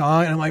listening to a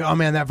song and I'm like, oh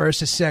man, that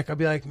verse is sick. I'll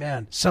be like,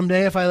 man,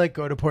 someday if I like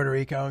go to Puerto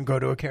Rico and go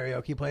to a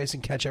karaoke place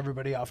and catch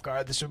everybody off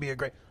guard, this would be a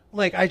great.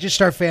 Like, I just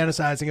start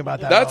fantasizing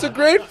about that. That's a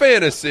great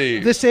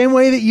fantasy. The same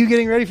way that you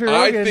getting ready for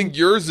Rogan. I think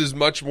yours is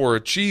much more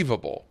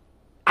achievable.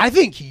 I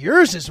think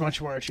yours is much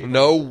more achievable.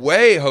 No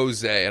way,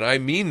 Jose, and I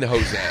mean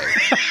Jose.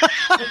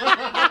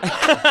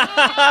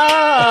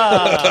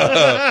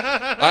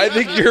 I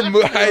think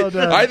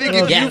I think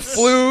if you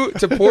flew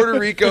to Puerto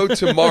Rico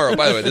tomorrow.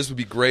 By the way, this would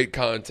be great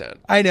content.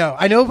 I know.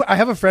 I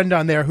have a friend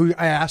down there who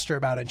I asked her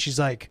about it, and she's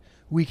like,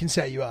 we can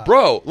set you up.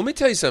 Bro, let me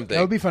tell you something.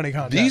 That would be funny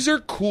content. These are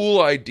cool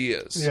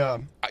ideas. Yeah.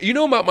 You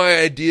know about my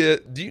idea?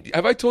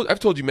 I've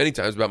told you many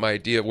times about my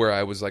idea where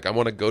I was like, I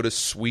want to go to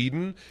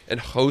Sweden and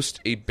host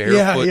a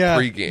barefoot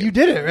pregame. You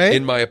did it, right?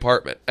 In my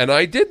apartment. And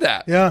I did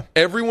that. Yeah.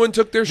 Everyone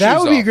took their shoes that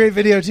off. would be a great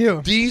video, too.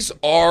 These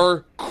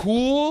are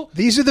cool.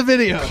 These are the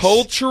videos.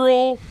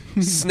 Cultural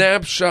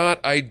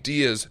snapshot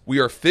ideas. We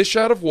are fish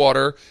out of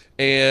water,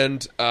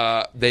 and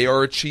they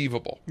are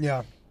achievable.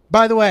 Yeah.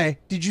 By the way,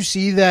 did you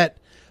see that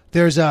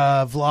there's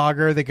a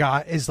vlogger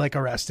that is like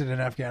arrested in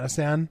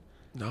Afghanistan?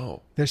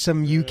 No. There's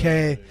some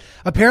UK.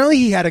 Apparently,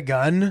 he had a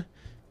gun,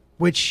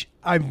 which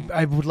I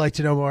would like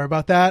to know more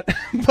about that.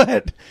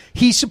 But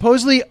he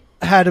supposedly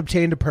had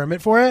obtained a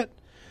permit for it.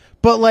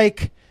 But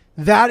like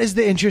that's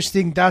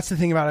the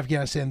thing about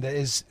Afghanistan that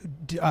is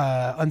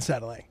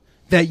unsettling.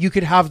 That you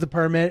could have the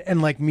permit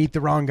and like meet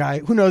the wrong guy.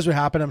 Who knows what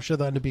happened? I'm sure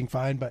they'll end up being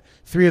fine. But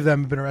 3 of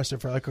them have been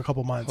arrested for like a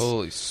couple months.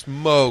 Holy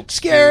smokes!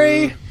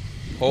 Scary. Dude.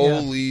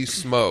 Holy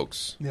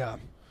smokes! Yeah.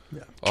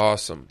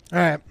 Awesome. All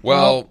right.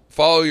 Well,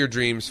 follow your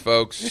dreams,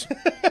 folks.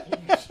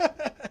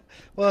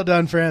 Well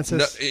done,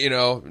 Francis.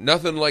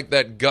 Nothing like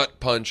that gut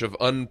punch of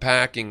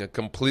unpacking a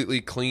completely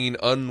clean,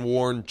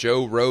 unworn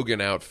Joe Rogan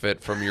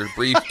outfit from your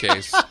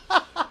briefcase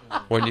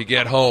when you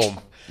get home.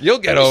 You'll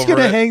get over it. I'm just going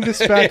to hang this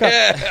back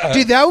up.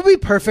 Dude, that would be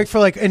perfect for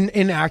like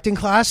in acting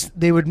class.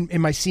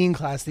 In my scene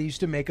class, they used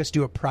to make us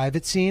do a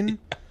private scene.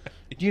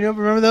 Do you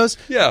remember those?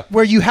 Yeah.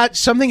 Where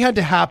something had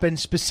to happen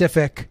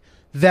specific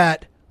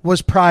that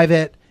was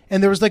private.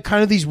 And there was like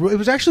kind of these. It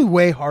was actually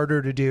way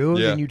harder to do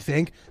than you'd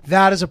think.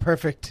 That is a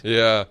perfect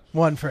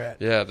one for it.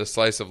 Yeah, the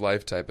slice of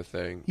life type of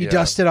thing. You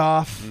dust it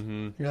off.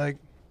 You're like,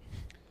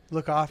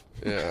 look off.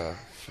 Yeah,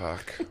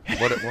 fuck.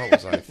 What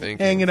was I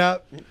thinking? Hang it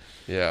up.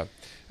 Yeah.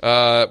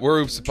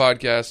 We're Oops the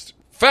Podcast.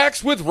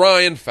 Facts with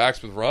Ryan.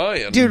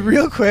 Dude,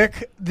 real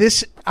quick.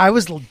 I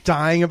was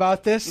dying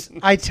about this.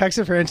 I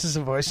texted Francis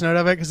a voice note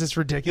of it because it's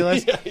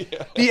ridiculous.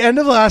 The end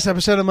of the last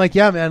episode, I'm like,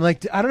 yeah, man.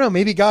 Like, I don't know.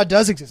 Maybe God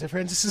does exist. And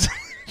Francis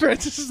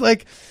is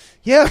like,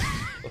 yeah,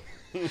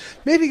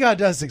 maybe God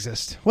does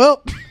exist.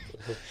 Well,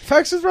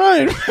 facts with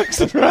Ryan.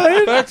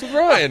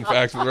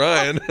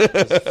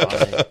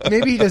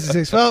 Maybe he does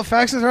exist. Well,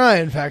 facts with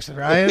Ryan.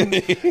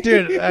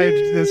 Dude,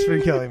 this has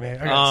been killing me.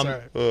 Okay,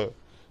 sorry.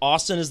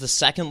 Austin is the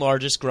second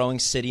largest growing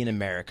city in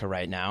America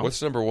right now.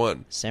 What's number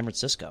 1? San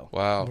Francisco.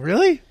 Wow.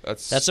 Really? That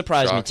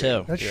surprised me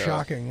too. That's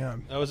shocking, yeah.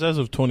 That was as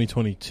of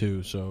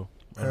 2022, so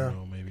I don't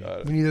know, maybe.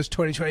 We need those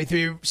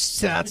 2023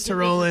 stats to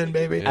roll in,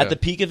 baby. Yeah. At the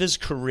peak of his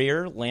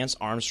career, Lance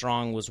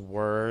Armstrong was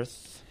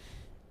worth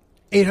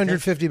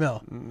 $850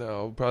 million.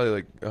 No, probably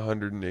like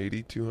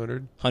 180,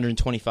 200.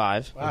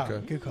 125. Wow,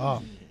 Okay. good call.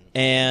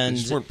 They And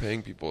just weren't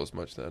paying people as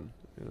much then.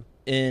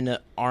 in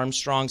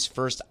Armstrong's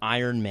first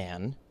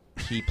Ironman,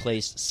 he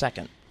placed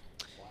second.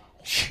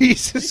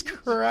 Jesus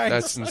Christ.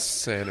 That's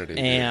insanity.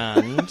 Dude.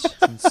 And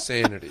That's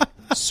insanity.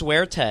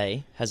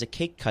 Suerte has a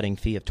cake cutting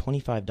fee of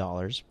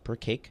 $25 per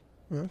cake.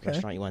 Okay.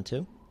 Restaurant you went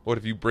to? What,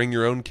 if you bring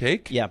your own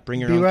cake? Yeah,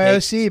 bring your own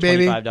BYOC, cake.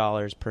 baby.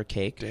 $25 per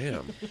cake.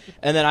 Damn.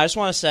 And then I just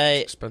want to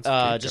say, Expensive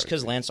cake just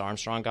because cutting. Lance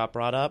Armstrong got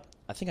brought up,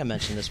 I think I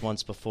mentioned this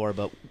once before,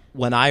 but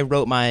when I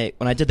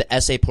did the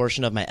essay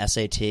portion of my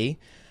SAT,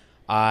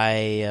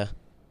 my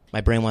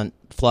brain went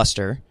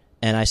fluster,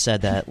 and I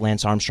said that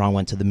Lance Armstrong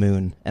went to the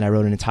moon, and I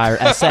wrote an entire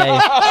essay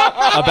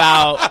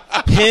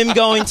about him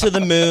going to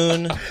the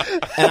moon,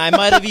 and I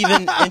might have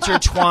even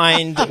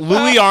intertwined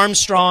Louis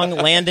Armstrong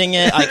landing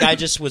it. Like, I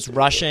just was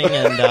rushing,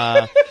 and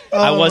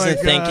I wasn't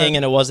thinking,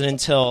 and it wasn't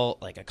until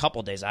like a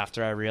couple days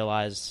after I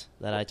realized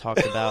that I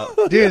talked about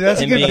Dude,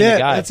 that's a him good being bit. the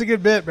guy. That's a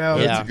good bit, bro.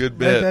 Yeah. That's a good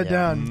bit. Write that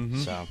down. Mm-hmm.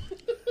 So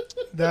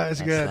That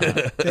is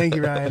good. Thank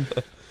you, Ryan.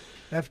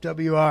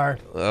 FWR.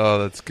 Oh,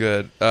 that's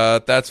good.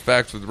 That's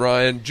Facts with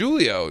Ryan.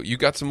 Julio, you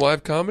got some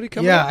live comedy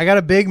coming Yeah, up? I got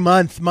a big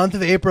month. Month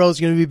of April is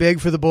going to be big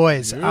for the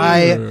boys.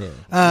 I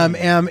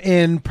am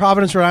in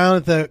Providence, Rhode Island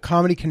at the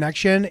Comedy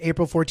Connection,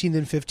 April 14th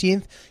and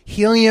 15th.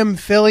 Helium,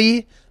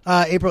 Philly,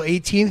 April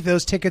 18th.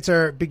 Those tickets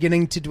are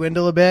beginning to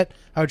dwindle a bit.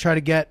 I would try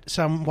to get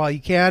some while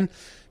you can.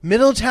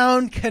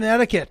 Middletown,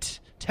 Connecticut,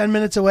 10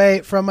 minutes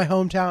away from my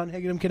hometown,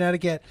 Higginham,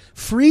 Connecticut.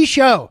 Free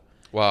show.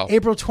 Wow.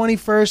 April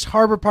 21st,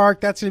 Harbor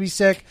Park. That's going to be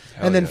sick.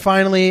 Hell and then yeah.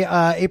 finally,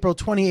 April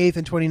 28th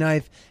and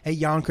 29th at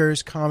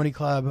Yonkers Comedy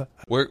Club.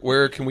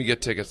 Where can we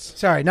get tickets?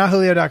 Sorry, not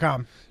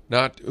Julio.com.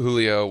 Not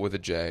Julio with a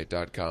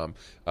J.com.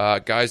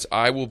 Guys,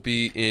 I will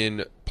be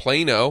in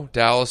Plano,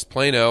 Dallas,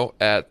 Plano,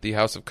 at the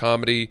House of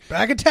Comedy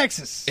Back in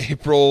Texas.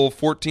 April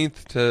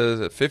 14th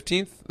to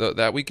 15th,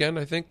 that weekend,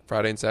 I think,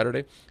 Friday and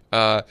Saturday.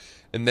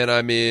 And then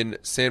I'm in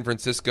San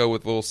Francisco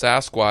with Little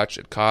Sasquatch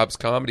at Cobb's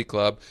Comedy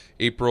Club,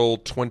 April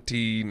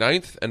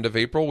 29th, end of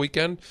April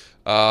weekend.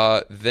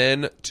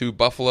 Then to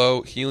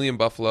Buffalo, Helium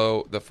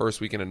Buffalo, the first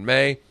weekend in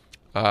May.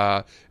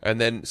 And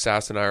then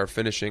Sass and I are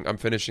finishing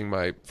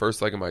my first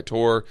leg of my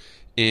tour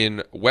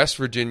in West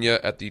Virginia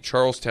at the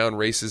Charlestown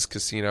Races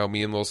Casino,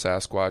 me and Little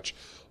Sasquatch.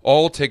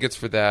 All tickets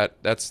for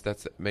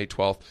that's May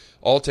 12th.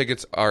 All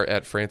tickets are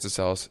at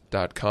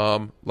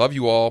francisellis.com. Love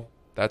you all.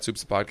 That's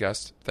Oops the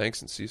Podcast.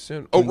 Thanks and see you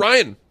soon. Oh,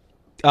 Ryan.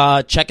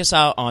 Check us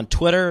out on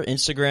Twitter,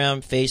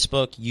 Instagram,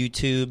 Facebook,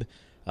 YouTube,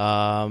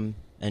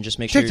 and just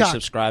make sure TikTok. you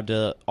subscribe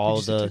to all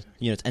of the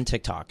units and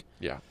TikTok.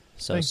 Yeah.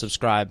 So Thanks.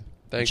 subscribe.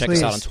 Thanks. Check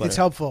Please, us out on Twitter. it's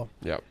helpful.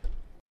 Yep.